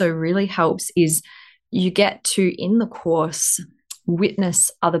think also really helps is you get to, in the course, witness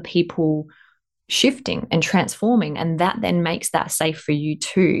other people shifting and transforming, and that then makes that safe for you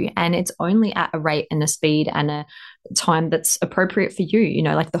too. And it's only at a rate and a speed and a time that's appropriate for you. You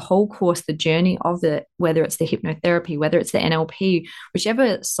know, like the whole course, the journey of it, whether it's the hypnotherapy, whether it's the NLP,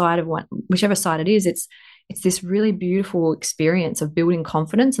 whichever side it is, it's this really beautiful experience of building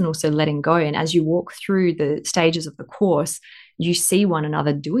confidence and also letting go. And as you walk through the stages of the course, you see one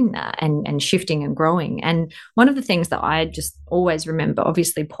another doing that and shifting and growing. And one of the things that I just always remember,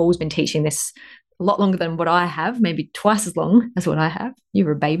 obviously Paul's been teaching this a lot longer than what I have, maybe twice as long as what I have. You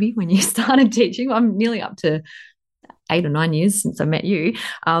were a baby when you started teaching. I'm nearly up to 8 or 9 years since I met you.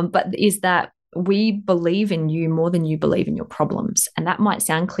 But is that we believe in you more than you believe in your problems. And that might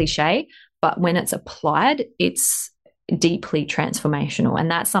sound cliche, but when it's applied, it's deeply transformational.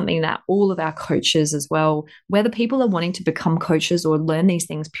 And that's something that all of our coaches as well, whether people are wanting to become coaches or learn these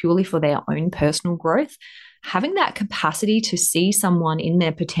things purely for their own personal growth, having that capacity to see someone in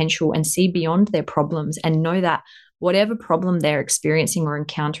their potential and see beyond their problems and know that whatever problem they're experiencing or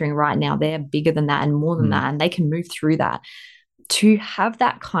encountering right now, they're bigger than that and more than that, and they can move through that. To have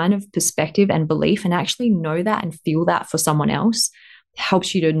that kind of perspective and belief and actually know that and feel that for someone else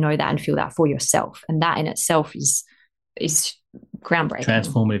helps you to know that and feel that for yourself. And that in itself is groundbreaking.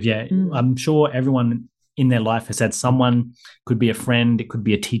 Transformative, yeah. I'm sure everyone in their life has had someone, could be a friend, it could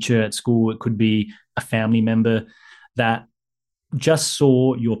be a teacher at school, it could be a family member that just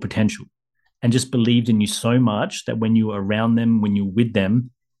saw your potential and just believed in you so much that when you were around them, when you were with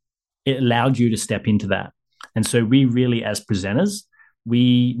them, it allowed you to step into that. And so we really, as presenters,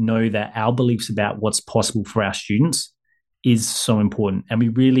 we know that our beliefs about what's possible for our students is so important. And we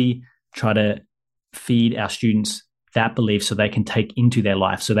really try to feed our students that belief so they can take into their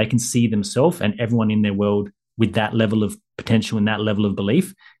life, so they can see themselves and everyone in their world with that level of potential and that level of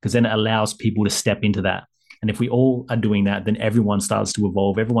belief, because then it allows people to step into that. And if we all are doing that, then everyone starts to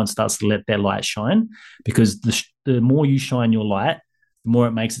evolve. Everyone starts to let their light shine, because the more you shine your light, the more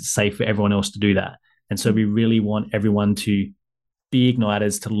it makes it safe for everyone else to do that. And so we really want everyone to be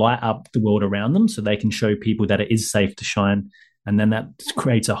igniters, to light up the world around them so they can show people that it is safe to shine. And then that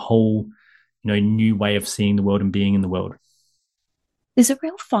creates a whole, new way of seeing the world and being in the world. There's a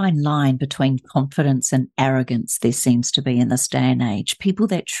real fine line between confidence and arrogance, there seems to be in this day and age. People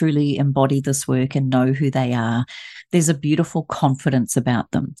that truly embody this work and know who they are, there's a beautiful confidence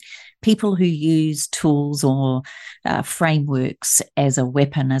about them. People who use tools or frameworks as a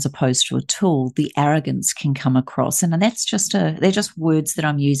weapon as opposed to a tool, the arrogance can come across. And that's they're just words that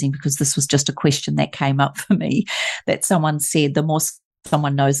I'm using because this was just a question that came up for me, that someone said the more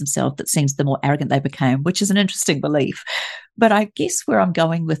someone knows themselves, that seems the more arrogant they became, which is an interesting belief. But I guess where I'm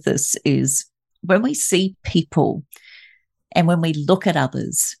going with this is when we see people and when we look at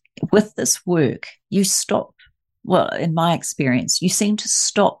others with this work, you stop. Well, in my experience, you seem to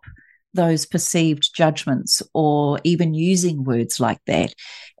stop those perceived judgments or even using words like that.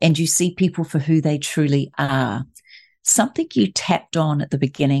 And you see people for who they truly are. Something you tapped on at the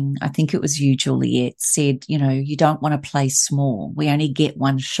beginning, I think it was you, Juliet, said, you don't want to play small. We only get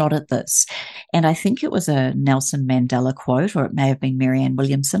one shot at this. And I think it was a Nelson Mandela quote, or it may have been Marianne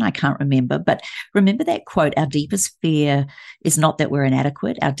Williamson. I can't remember. But remember that quote, our deepest fear is not that we're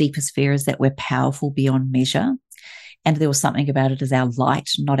inadequate. Our deepest fear is that we're powerful beyond measure. And there was something about it as our light,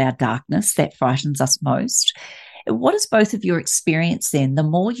 not our darkness, that frightens us most. What is both of your experience then? The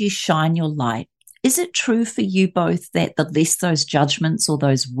more you shine your light, is it true for you both that the less those judgments or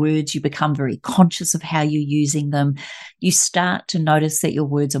those words, you become very conscious of how you're using them? You start to notice that your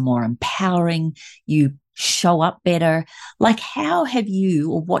words are more empowering. You show up better. Like, how have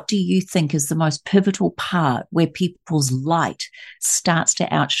you, or what do you think is the most pivotal part where people's light starts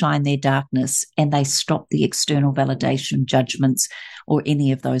to outshine their darkness and they stop the external validation, judgments, or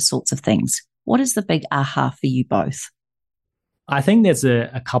any of those sorts of things? What is the big aha for you both? I think there's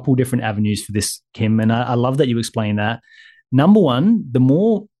a couple different avenues for this, Kim, and I love that you explain that. Number one, the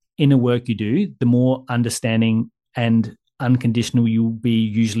more inner work you do, the more understanding and unconditional you'll be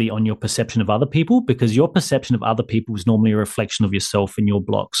usually on your perception of other people, because your perception of other people is normally a reflection of yourself and your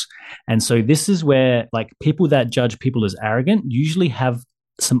blocks. And so this is where, like, people that judge people as arrogant usually have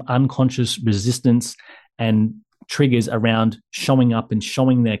some unconscious resistance and triggers around showing up and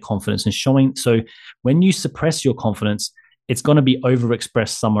showing their confidence and showing. So when you suppress your confidence, it's going to be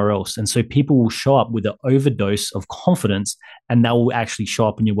overexpressed somewhere else. And so people will show up with an overdose of confidence, and that will actually show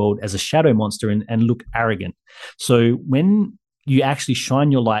up in your world as a shadow monster and look arrogant. So when you actually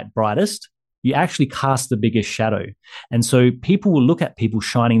shine your light brightest, you actually cast the biggest shadow. And so people will look at people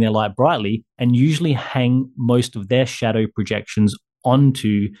shining their light brightly and usually hang most of their shadow projections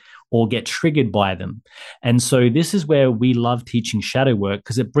onto or get triggered by them. And so this is where we love teaching shadow work,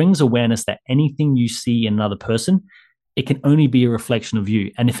 because it brings awareness that anything you see in another person, it can only be a reflection of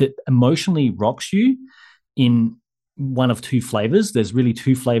you. And if it emotionally rocks you in one of two flavors, there's really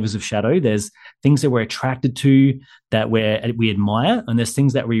two flavors of shadow. There's things that we're attracted to, that we admire, and there's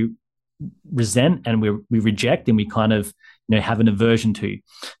things that we resent and we reject and we kind of have an aversion to.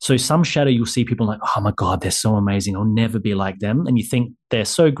 So some shadow, you'll see people like, oh my God, they're so amazing, I'll never be like them. And you think they're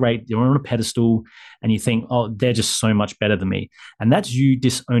so great, they're on a pedestal, and you think, oh, they're just so much better than me. And that's you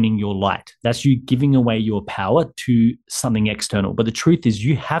disowning your light. That's you giving away your power to something external. But the truth is,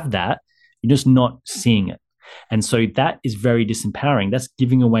 you have that, you're just not seeing it. And so that is very disempowering. That's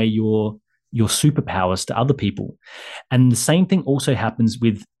giving away your superpowers to other people. And the same thing also happens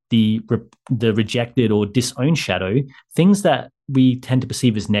with the rejected or disowned shadow, things that we tend to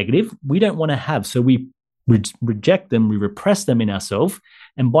perceive as negative, we don't want to have. So we reject them, we repress them in ourselves,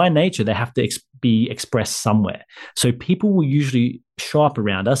 and by nature, they have to be expressed somewhere. So people will usually show up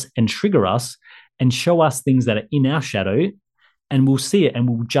around us and trigger us and show us things that are in our shadow, and we'll see it and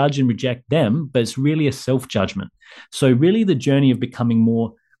we'll judge and reject them, but it's really a self-judgment. So really the journey of becoming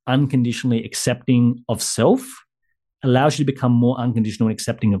more unconditionally accepting of self allows you to become more unconditional and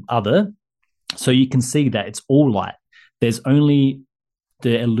accepting of other. So you can see that it's all light. There's only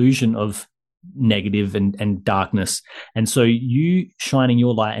the illusion of negative and darkness. And so you shining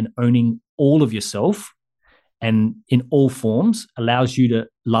your light and owning all of yourself and in all forms allows you to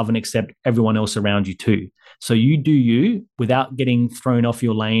love and accept everyone else around you too. So you do you without getting thrown off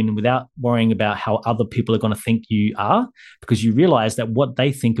your lane and without worrying about how other people are going to think you are, because you realize that what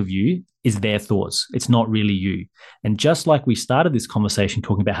they think of you is their thoughts. It's not really you. And just like we started this conversation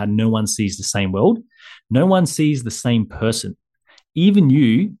talking about how no one sees the same world, no one sees the same person. Even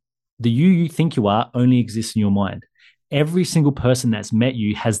you, the you think you are, only exists in your mind. Every single person that's met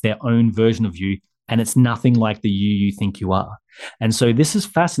you has their own version of you, and it's nothing like the you think you are. And so this is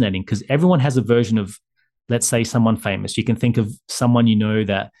fascinating because everyone has a version of, let's say, someone famous. You can think of someone you know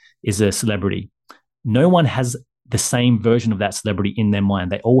that is a celebrity. No one has the same version of that celebrity in their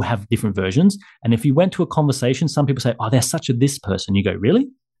mind. They all have different versions. And if you went to a conversation, some people say, oh, they're such a this person. You go, really?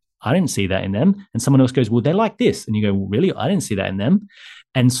 I didn't see that in them. And someone else goes, well, they're like this. And you go, well, really? I didn't see that in them.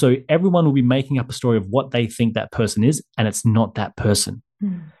 And so everyone will be making up a story of what they think that person is, and it's not that person.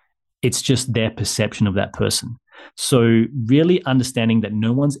 It's just their perception of that person. So really understanding that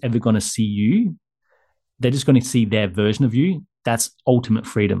no one's ever going to see you. They're just going to see their version of you. That's ultimate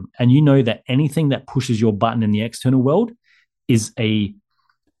freedom. And you know that anything that pushes your button in the external world is a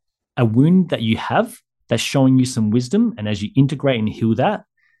wound that you have that's showing you some wisdom. And as you integrate and heal that,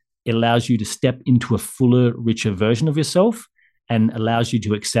 it allows you to step into a fuller, richer version of yourself and allows you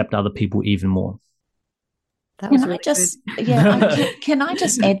to accept other people even more. That was really good. Can I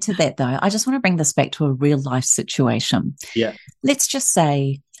just add to that though? I just want to bring this back to a real life situation. Yeah. Let's just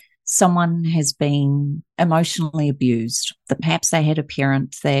say someone has been emotionally abused, that perhaps they had a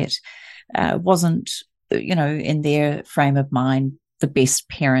parent that wasn't, in their frame of mind, the best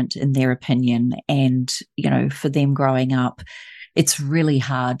parent in their opinion. And, for them growing up, it's really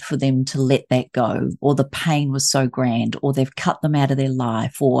hard for them to let that go, or the pain was so grand, or they've cut them out of their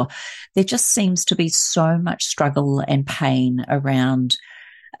life, or there just seems to be so much struggle and pain around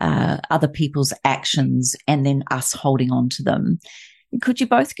other people's actions and then us holding on to them. Could you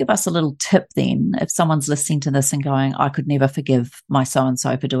both give us a little tip then, if someone's listening to this and going, I could never forgive my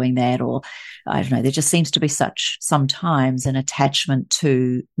so-and-so for doing that, or I don't know, there just seems to be sometimes an attachment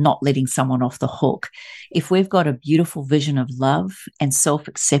to not letting someone off the hook. If we've got a beautiful vision of love and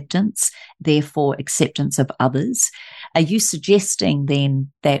self-acceptance, therefore acceptance of others, are you suggesting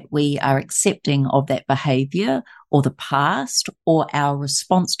then that we are accepting of that behavior or the past or our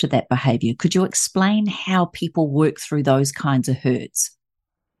response to that behavior? Could you explain how people work through those kinds of hurts?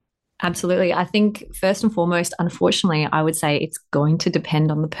 Absolutely. I think first and foremost, unfortunately, I would say it's going to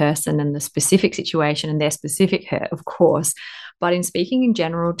depend on the person and the specific situation and their specific hurt, of course. But in speaking in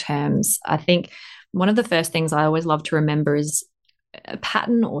general terms, I think one of the first things I always love to remember is a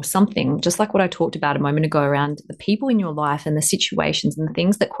pattern or something, just like what I talked about a moment ago around the people in your life and the situations and the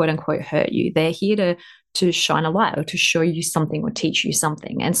things that quote unquote hurt you. They're here to shine a light or to show you something or teach you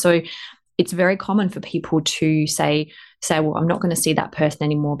something. And so it's very common for people to say, well, I'm not going to see that person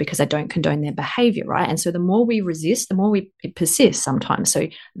anymore because I don't condone their behavior, right? And so the more we resist, the more it persists sometimes. So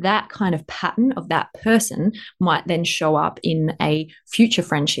that kind of pattern of that person might then show up in a future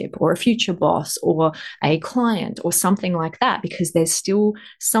friendship or a future boss or a client or something like that, because there's still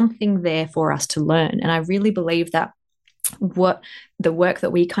something there for us to learn. And I really believe that what the work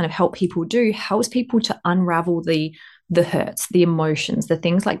that we kind of help people do helps people to unravel the hurts, the emotions, the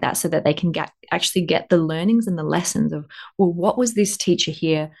things like that, so that they can actually get the learnings and the lessons of, well, what was this teacher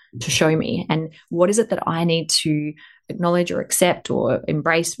here to show me? And what is it that I need to acknowledge or accept or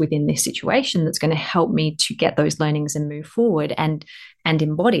embrace within this situation that's going to help me to get those learnings and move forward and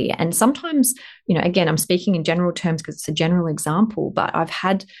embody. And sometimes, again, I'm speaking in general terms because it's a general example, but I've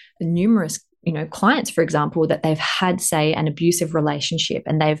had numerous clients, for example, that they've had, say, an abusive relationship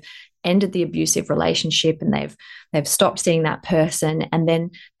and they've ended the abusive relationship and they've stopped seeing that person, and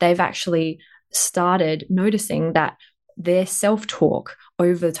then they've actually started noticing that their self-talk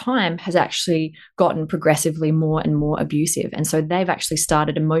over time has actually gotten progressively more and more abusive. And so they've actually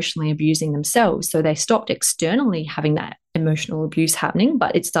started emotionally abusing themselves. So they stopped externally having that emotional abuse happening,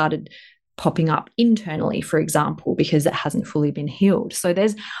 but it started popping up internally, for example, because it hasn't fully been healed. So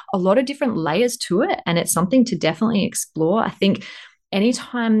there's a lot of different layers to it, and it's something to definitely explore. I think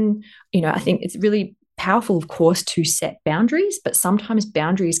anytime, I think it's really powerful, of course, to set boundaries, but sometimes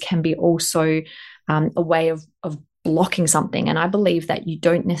boundaries can be also a way of blocking something. And I believe that you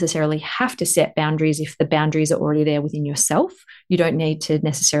don't necessarily have to set boundaries if the boundaries are already there within yourself. You don't need to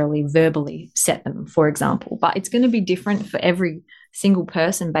necessarily verbally set them, for example, but it's going to be different for every single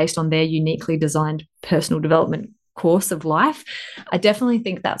person based on their uniquely designed personal development course of life. I definitely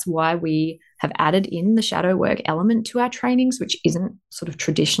think that's why we have added in the shadow work element to our trainings, which isn't sort of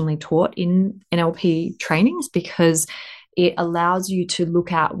traditionally taught in NLP trainings, because it allows you to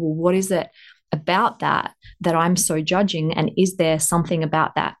look at, well, what is it about that I'm so judging, and is there something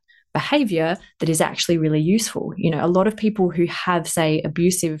about that behavior that is actually really useful? A lot of people who have, say,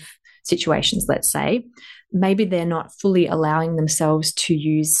 abusive situations, let's say, maybe they're not fully allowing themselves to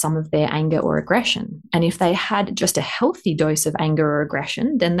use some of their anger or aggression. And if they had just a healthy dose of anger or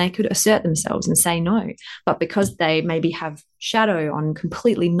aggression, then they could assert themselves and say no. But because they maybe have shadow on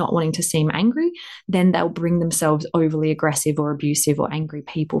completely not wanting to seem angry, then they'll bring themselves overly aggressive or abusive or angry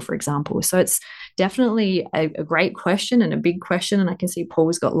people, for example. So it's definitely a great question and a big question. And I can see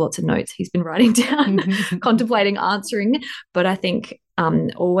Paul's got lots of notes he's been writing down, contemplating answering. But I think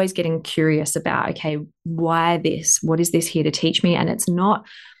always getting curious about, okay, why this? What is this here to teach me? And it's not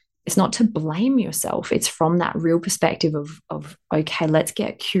to blame yourself. It's from that real perspective of okay, let's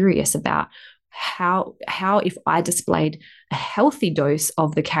get curious about how if I displayed a healthy dose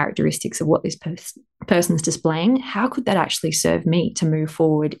of the characteristics of what this person's displaying, how could that actually serve me to move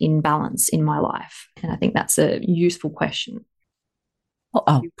forward in balance in my life? And I think that's a useful question.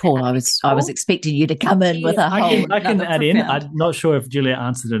 Oh, Paul, I was expecting you to come in with a whole. I can add in. I'm not sure if Juliet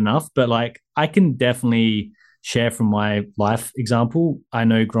answered enough, but I can definitely share from my life example. I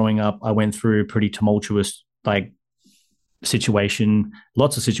know growing up, I went through a pretty tumultuous situation,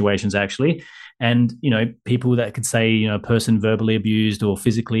 lots of situations actually, and people that could say a person verbally abused or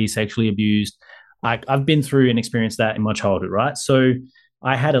physically, sexually abused. I've been through and experienced that in my childhood, right? So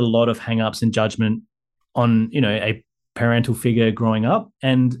I had a lot of hang-ups and judgment on a parental figure growing up,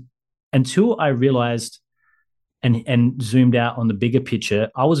 and until I realized and zoomed out on the bigger picture,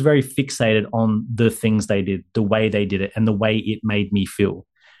 I was very fixated on the things they did, the way they did it, and the way it made me feel.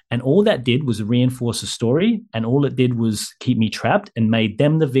 And all that did was reinforce a story, and all it did was keep me trapped and made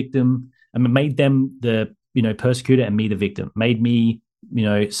them the victim. I mean, made them the persecutor and me the victim. Made me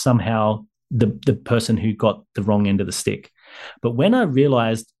somehow the person who got the wrong end of the stick. But when I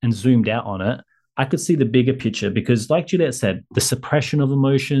realized and zoomed out on it, I could see the bigger picture, because like Juliet said, the suppression of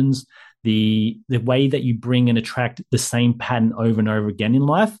emotions, the way that you bring and attract the same pattern over and over again in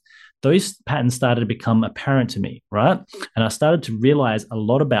life, those patterns started to become apparent to me, right? And I started to realize a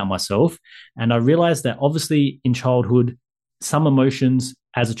lot about myself. And I realized that obviously in childhood, some emotions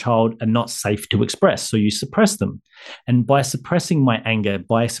as a child are not safe to express. So you suppress them. And by suppressing my anger,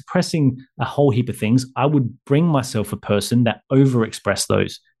 by suppressing a whole heap of things, I would bring myself a person that overexpressed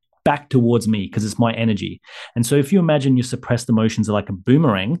those back towards me, because it's my energy. And so if you imagine your suppressed emotions are like a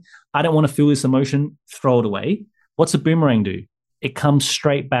boomerang, I don't want to feel this emotion, throw it away. What's a boomerang do? It comes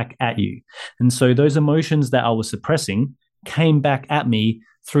straight back at you. And so those emotions that I was suppressing came back at me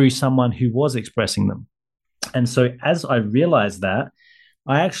through someone who was expressing them. And so as I realized that,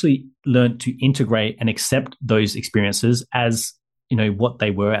 I actually learned to integrate and accept those experiences as what they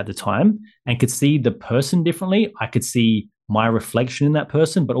were at the time, and could see the person differently. I could see my reflection in that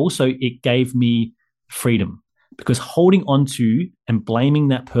person, but also it gave me freedom, because holding on to and blaming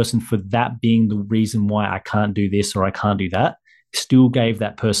that person for that being the reason why I can't do this or I can't do that still gave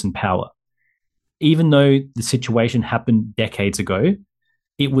that person power. Even though the situation happened decades ago,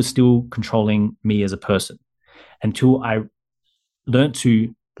 it was still controlling me as a person. Until I learned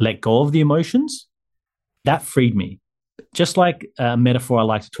to let go of the emotions, that freed me. Just like a metaphor I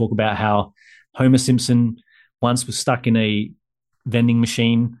like to talk about, how Homer Simpson once was stuck in a vending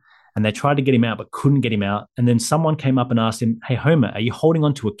machine and they tried to get him out but couldn't get him out. And then someone came up and asked him, "Hey, Homer, are you holding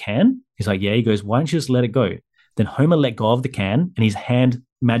on to a can?" He's like, "Yeah." He goes, "Why don't you just let it go?" Then Homer let go of the can and his hand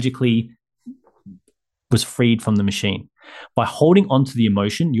magically was freed from the machine. By holding on to the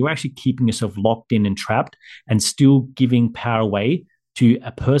emotion, you're actually keeping yourself locked in and trapped, and still giving power away to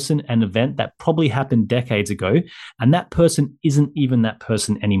a person and event that probably happened decades ago. And that person isn't even that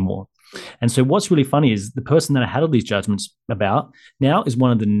person anymore. And so what's really funny is the person that I had all these judgments about now is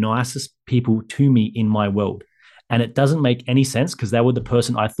one of the nicest people to me in my world. And it doesn't make any sense, because they were the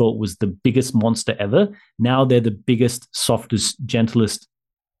person I thought was the biggest monster ever. Now they're the biggest, softest, gentlest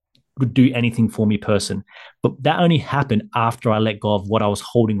would do anything for me person. But that only happened after I let go of what I was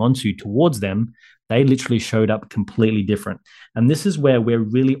holding on to towards them. They literally showed up completely different. And this is where we're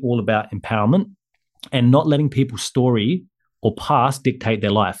really all about empowerment and not letting people's story or past dictate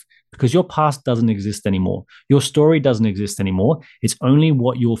their life, because your past doesn't exist anymore. Your story doesn't exist anymore. It's only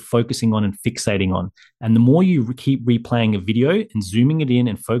what you're focusing on and fixating on. And the more you keep replaying a video and zooming it in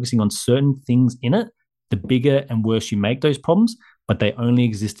and focusing on certain things in it, the bigger and worse you make those problems, but they only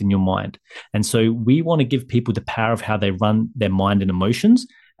exist in your mind. And so we want to give people the power of how they run their mind and emotions.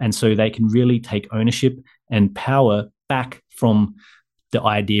 And so they can really take ownership and power back from the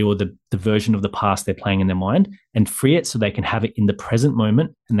idea or the version of the past they're playing in their mind, and free it so they can have it in the present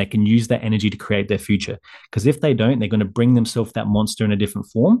moment and they can use that energy to create their future. Because if they don't, they're going to bring themselves that monster in a different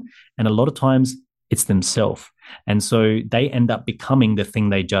form. And a lot of times it's themselves. And so they end up becoming the thing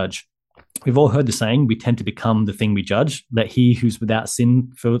they judge. We've all heard the saying, we tend to become the thing we judge, that he who's without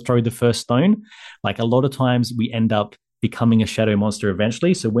sin throw the first stone. Like a lot of times we end up becoming a shadow monster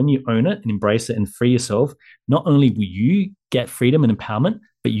eventually. So when you own it and embrace it and free yourself, not only will you get freedom and empowerment,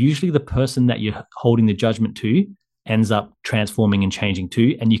 but usually the person that you're holding the judgment to ends up transforming and changing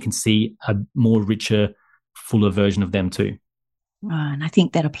too. And you can see a more richer, fuller version of them too. And I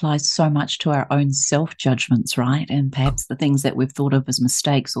think that applies so much to our own self-judgments, right? And perhaps the things that we've thought of as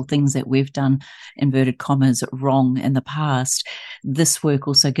mistakes or things that we've done, inverted commas, wrong in the past. This work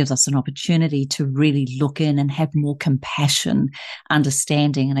also gives us an opportunity to really look in and have more compassion,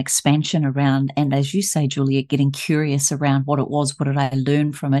 understanding and expansion around, and as you say, Juliet, getting curious around what it was, what did I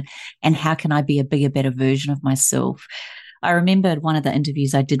learn from it, and how can I be a bigger, better version of myself? I remembered one of the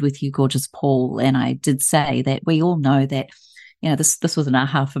interviews I did with you, Gorgeous Paul, and I did say that we all know that, you know, this was an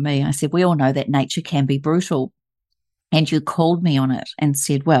aha for me. I said, we all know that nature can be brutal. And you called me on it and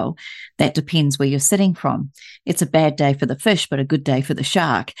said, well, that depends where you're sitting from. It's a bad day for the fish, but a good day for the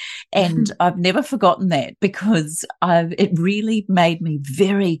shark. And I've never forgotten that, because it really made me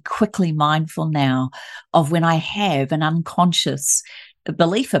very quickly mindful now of when I have an unconscious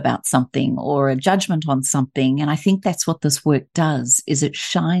belief about something or a judgment on something. And I think that's what this work does, is it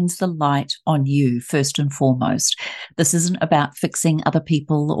shines the light on you first and foremost. This isn't about fixing other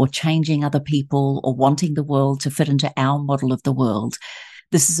people or changing other people or wanting the world to fit into our model of the world.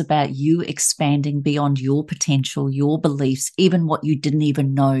 This is about you expanding beyond your potential, your beliefs, even what you didn't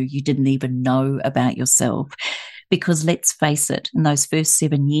even know about yourself. Because let's face it, in those first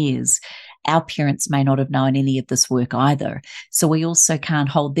 7 years, our parents may not have known any of this work either. So we also can't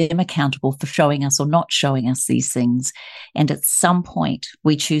hold them accountable for showing us or not showing us these things. And at some point,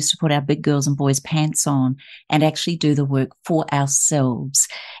 we choose to put our big girls and boys pants on and actually do the work for ourselves.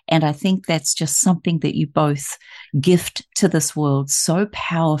 And I think that's just something that you both gift to this world so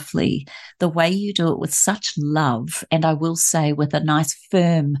powerfully, the way you do it with such love. And I will say with a nice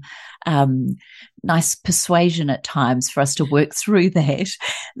firm, nice persuasion at times for us to work through that.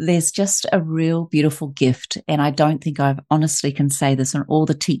 There's just a real beautiful gift. And I don't think I honestly can say this in all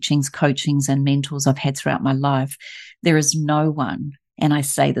the teachings, coachings, and mentors I've had throughout my life. There is no one, and I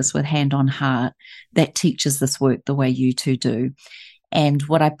say this with hand on heart, that teaches this work the way you two do. And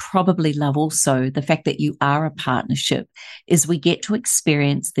what I probably love also, the fact that you are a partnership, is we get to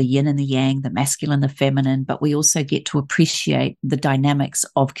experience the yin and the yang, the masculine, the feminine, but we also get to appreciate the dynamics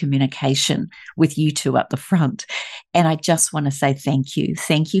of communication with you two up the front. And I just want to say thank you.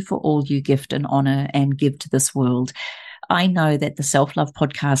 Thank you for all you gift and honor and give to this world. I know that the Self-Love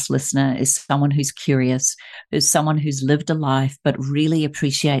Podcast listener is someone who's curious, is someone who's lived a life, but really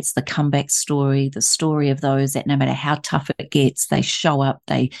appreciates the comeback story, the story of those that no matter how tough it gets, they show up,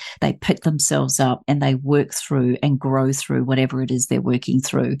 they pick themselves up and they work through and grow through whatever it is they're working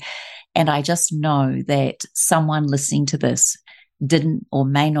through. And I just know that someone listening to this didn't or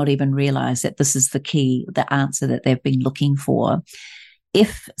may not even realize that this is the key, the answer that they've been looking for.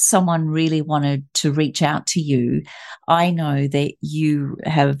 If someone really wanted to reach out to you, I know that you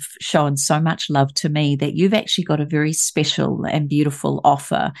have shown so much love to me that you've actually got a very special and beautiful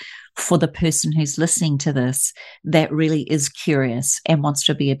offer for the person who's listening to this that really is curious and wants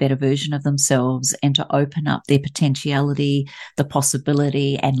to be a better version of themselves and to open up their potentiality, the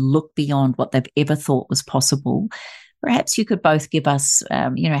possibility, and look beyond what they've ever thought was possible. Perhaps you could both give us,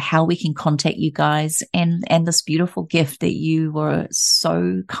 how we can contact you guys and this beautiful gift that you were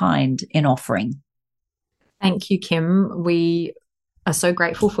so kind in offering. Thank you, Kim. We are so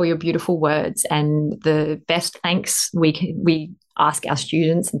grateful for your beautiful words, and the best thanks we ask our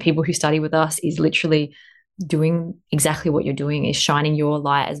students and people who study with us is literally doing exactly what you're doing, is shining your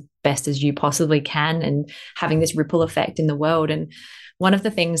light as best as you possibly can and having this ripple effect in the world. And one of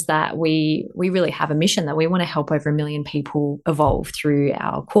the things that we really have a mission that we want to help over 1 million people evolve through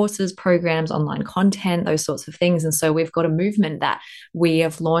our courses, programs, online content, those sorts of things. And so we've got a movement that we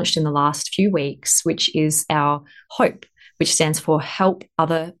have launched in the last few weeks, which is our HOPE, which stands for Help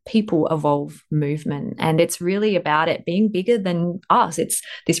Other People Evolve movement. And it's really about it being bigger than us. It's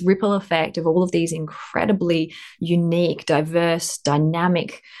this ripple effect of all of these incredibly unique, diverse,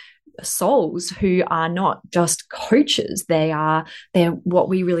 dynamic souls who are not just coaches. They're what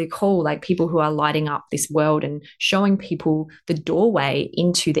we really call like people who are lighting up this world and showing people the doorway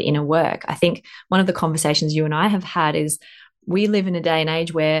into the inner work. I think one of the conversations you and I have had is we live in a day and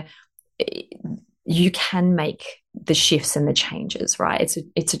age where you can make the shifts and the changes, right?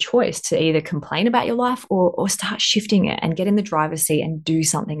 It's a choice to either complain about your life or start shifting it and get in the driver's seat and do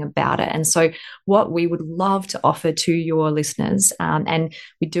something about it. And so what we would love to offer to your listeners, and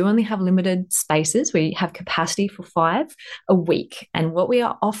we do only have limited spaces. We have capacity for 5 a week. And what we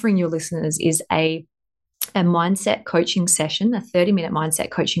are offering your listeners is a mindset coaching session, a 30-minute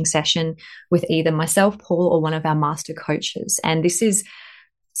mindset coaching session with either myself, Paul, or one of our master coaches. And this is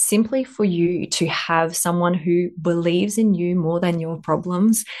simply for you to have someone who believes in you more than your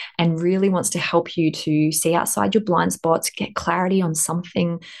problems and really wants to help you to see outside your blind spots, get clarity on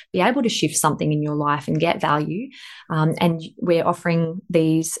something, be able to shift something in your life and get value. And we're offering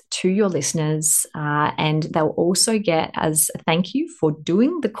these to your listeners, and they'll also get as a thank you for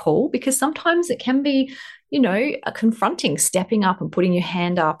doing the call, because sometimes it can be confronting, stepping up and putting your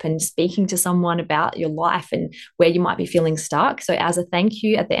hand up and speaking to someone about your life and where you might be feeling stuck. So as a thank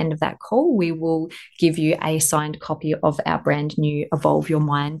you at the end of that call, we will give you a signed copy of our brand new Evolve Your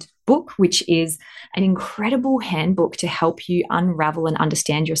Mind book, which is an incredible handbook to help you unravel and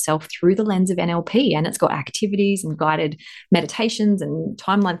understand yourself through the lens of NLP. And it's got activities and guided meditations and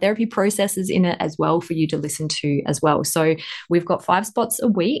timeline therapy processes in it as well for you to listen to as well. So we've got 5 spots a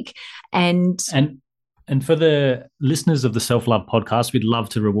week. And for the listeners of the Self-Love podcast, we'd love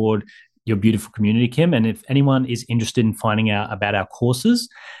to reward your beautiful community, Kim. And if anyone is interested in finding out about our courses,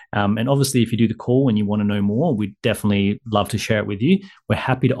 and obviously if you do the call and you want to know more, we'd definitely love to share it with you. We're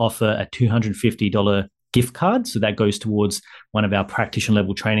happy to offer a $250 gift card. So that goes towards one of our practitioner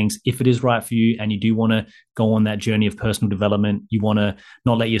level trainings. If it is right for you and you do want to go on that journey of personal development, you want to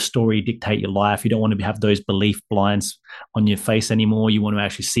not let your story dictate your life. You don't want to have those belief blinds on your face anymore. You want to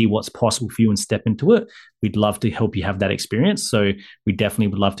actually see what's possible for you and step into it. We'd love to help you have that experience. So we definitely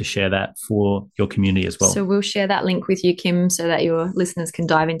would love to share that for your community as well. So we'll share that link with you, Kim, so that your listeners can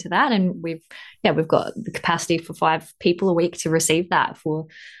dive into that. And we've got the capacity for 5 people a week to receive that for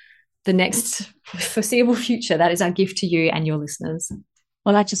the next foreseeable future. That is our gift to you and your listeners.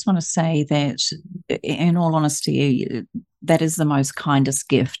 Well, I just want to say that, in all honesty, that is the most kindest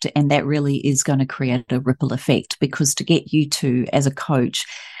gift, and that really is going to create a ripple effect, because to get you to, as a coach,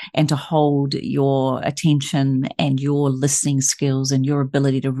 and to hold your attention and your listening skills and your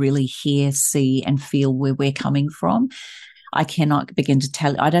ability to really hear, see, and feel where we're coming from, I cannot begin to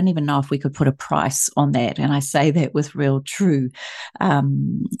tell. I don't even know if we could put a price on that. And I say that with real true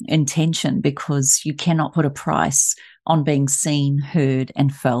intention, because you cannot put a price on being seen, heard,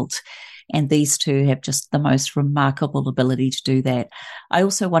 and felt. And these two have just the most remarkable ability to do that. I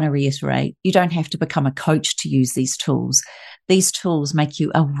also want to reiterate, you don't have to become a coach to use these tools. These tools make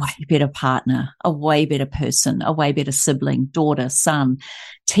you a way better partner, a way better person, a way better sibling, daughter, son,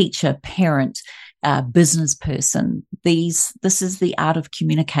 teacher, parent, business person. This is the art of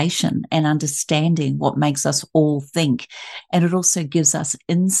communication and understanding what makes us all think. And it also gives us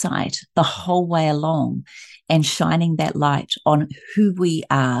insight the whole way along, and shining that light on who we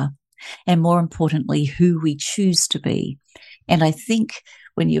are, and more importantly, who we choose to be. And I think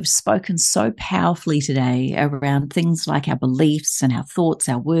when you've spoken so powerfully today around things like our beliefs and our thoughts,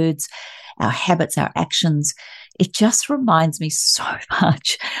 our words, our habits, our actions, it just reminds me so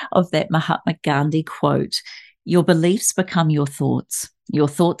much of that Mahatma Gandhi quote: your beliefs become your thoughts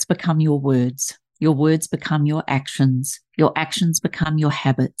become your words become your actions become your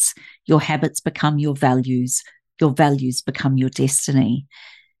habits become your values become your destiny.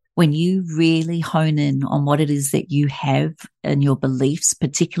 When you really hone in on what it is that you have in your beliefs,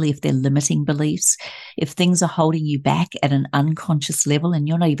 particularly if they're limiting beliefs, if things are holding you back at an unconscious level and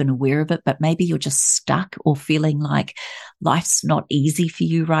you're not even aware of it, but maybe you're just stuck or feeling like life's not easy for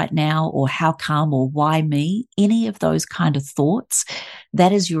you right now, or how come, or why me, any of those kind of thoughts,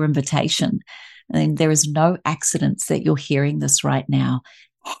 that is your invitation. And there is no accidents that you're hearing this right now.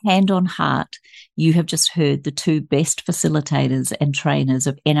 Hand on heart, you have just heard the 2 best facilitators and trainers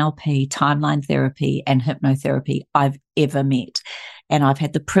of NLP, timeline therapy, and hypnotherapy I've ever met. And I've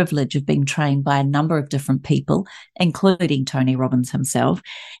had the privilege of being trained by a number of different people, including Tony Robbins himself.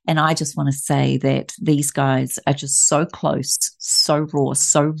 And I just want to say that these guys are just so close, so raw,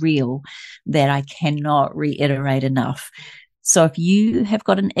 so real that I cannot reiterate enough. So if you have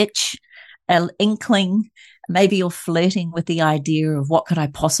got an itch, an inkling, maybe you're flirting with the idea of what could I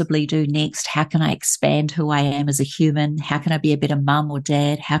possibly do next? How can I expand who I am as a human? How can I be a better mum or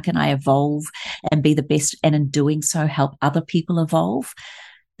dad? How can I evolve and be the best? And in doing so, help other people evolve?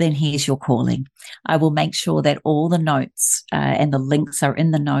 Then here's your calling. I will make sure that all the notes and the links are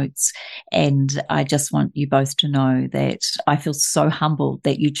in the notes. And I just want you both to know that I feel so humbled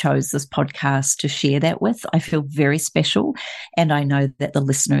that you chose this podcast to share that with. I feel very special. And I know that the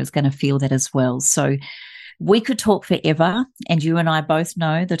listener is going to feel that as well. So we could talk forever, and you and I both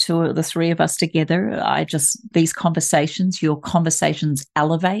know, the three of us together, these conversations, your conversations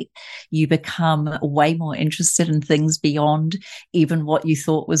elevate. You become way more interested in things beyond even what you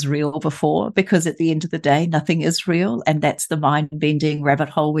thought was real before, because at the end of the day, nothing is real. And that's the mind-bending rabbit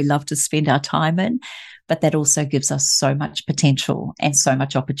hole we love to spend our time in. But that also gives us so much potential and so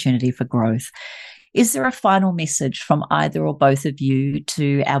much opportunity for growth. Is there a final message from either or both of you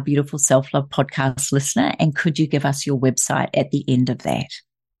to our beautiful Self-Love podcast listener? And could you give us your website at the end of that?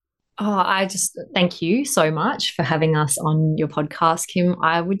 Oh, I just thank you so much for having us on your podcast, Kim.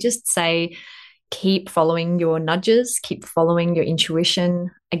 I would just say keep following your nudges, keep following your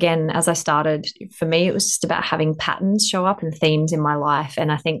intuition. Again, as I started, for me, it was just about having patterns show up and themes in my life.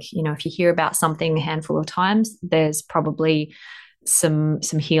 And I think, if you hear about something a handful of times, there's probably some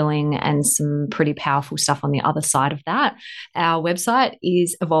healing and some pretty powerful stuff on the other side of that. Our website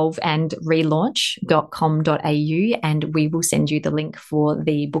is evolveandrelaunch.com.au, and we will send you the link for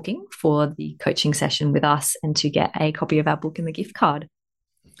the booking for the coaching session with us and to get a copy of our book and the gift card.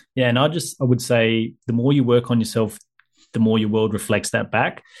 Yeah, and I would say the more you work on yourself, the more your world reflects that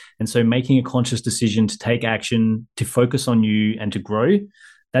back. And so making a conscious decision to take action, to focus on you and to grow,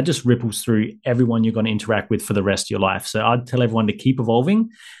 that just ripples through everyone you're going to interact with for the rest of your life. So I'd tell everyone to keep evolving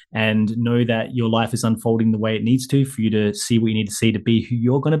and know that your life is unfolding the way it needs to for you to see what you need to see to be who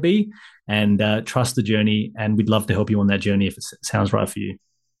you're going to be, and trust the journey. And we'd love to help you on that journey if it sounds right for you.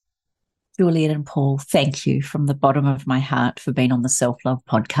 Juliet and Paul, thank you from the bottom of my heart for being on the Self-Love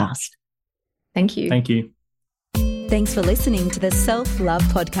podcast. Thank you. Thank you. Thanks for listening to the Self-Love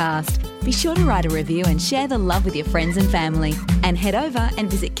Podcast. Be sure to write a review and share the love with your friends and family. And head over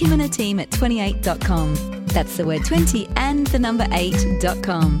and visit Kim and her team at 28.com. That's the word 20 and the number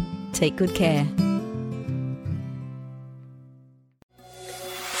 8.com. Take good care.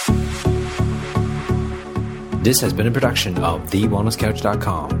 This has been a production of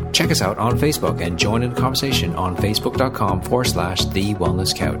TheWellnessCouch.com. Check us out on Facebook and join in the conversation on Facebook.com/The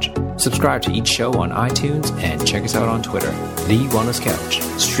Wellness Couch. Subscribe to each show on iTunes and check us out on Twitter. The Wellness Couch,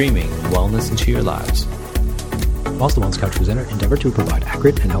 streaming wellness into your lives. Whilst the Wellness Couch presenter endeavor to provide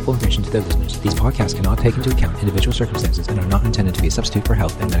accurate and helpful information to their listeners, these podcasts cannot take into account individual circumstances and are not intended to be a substitute for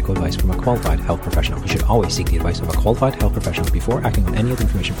health and medical advice from a qualified health professional. You should always seek the advice of a qualified health professional before acting on any of the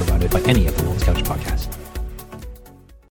information provided by any of the Wellness Couch podcasts.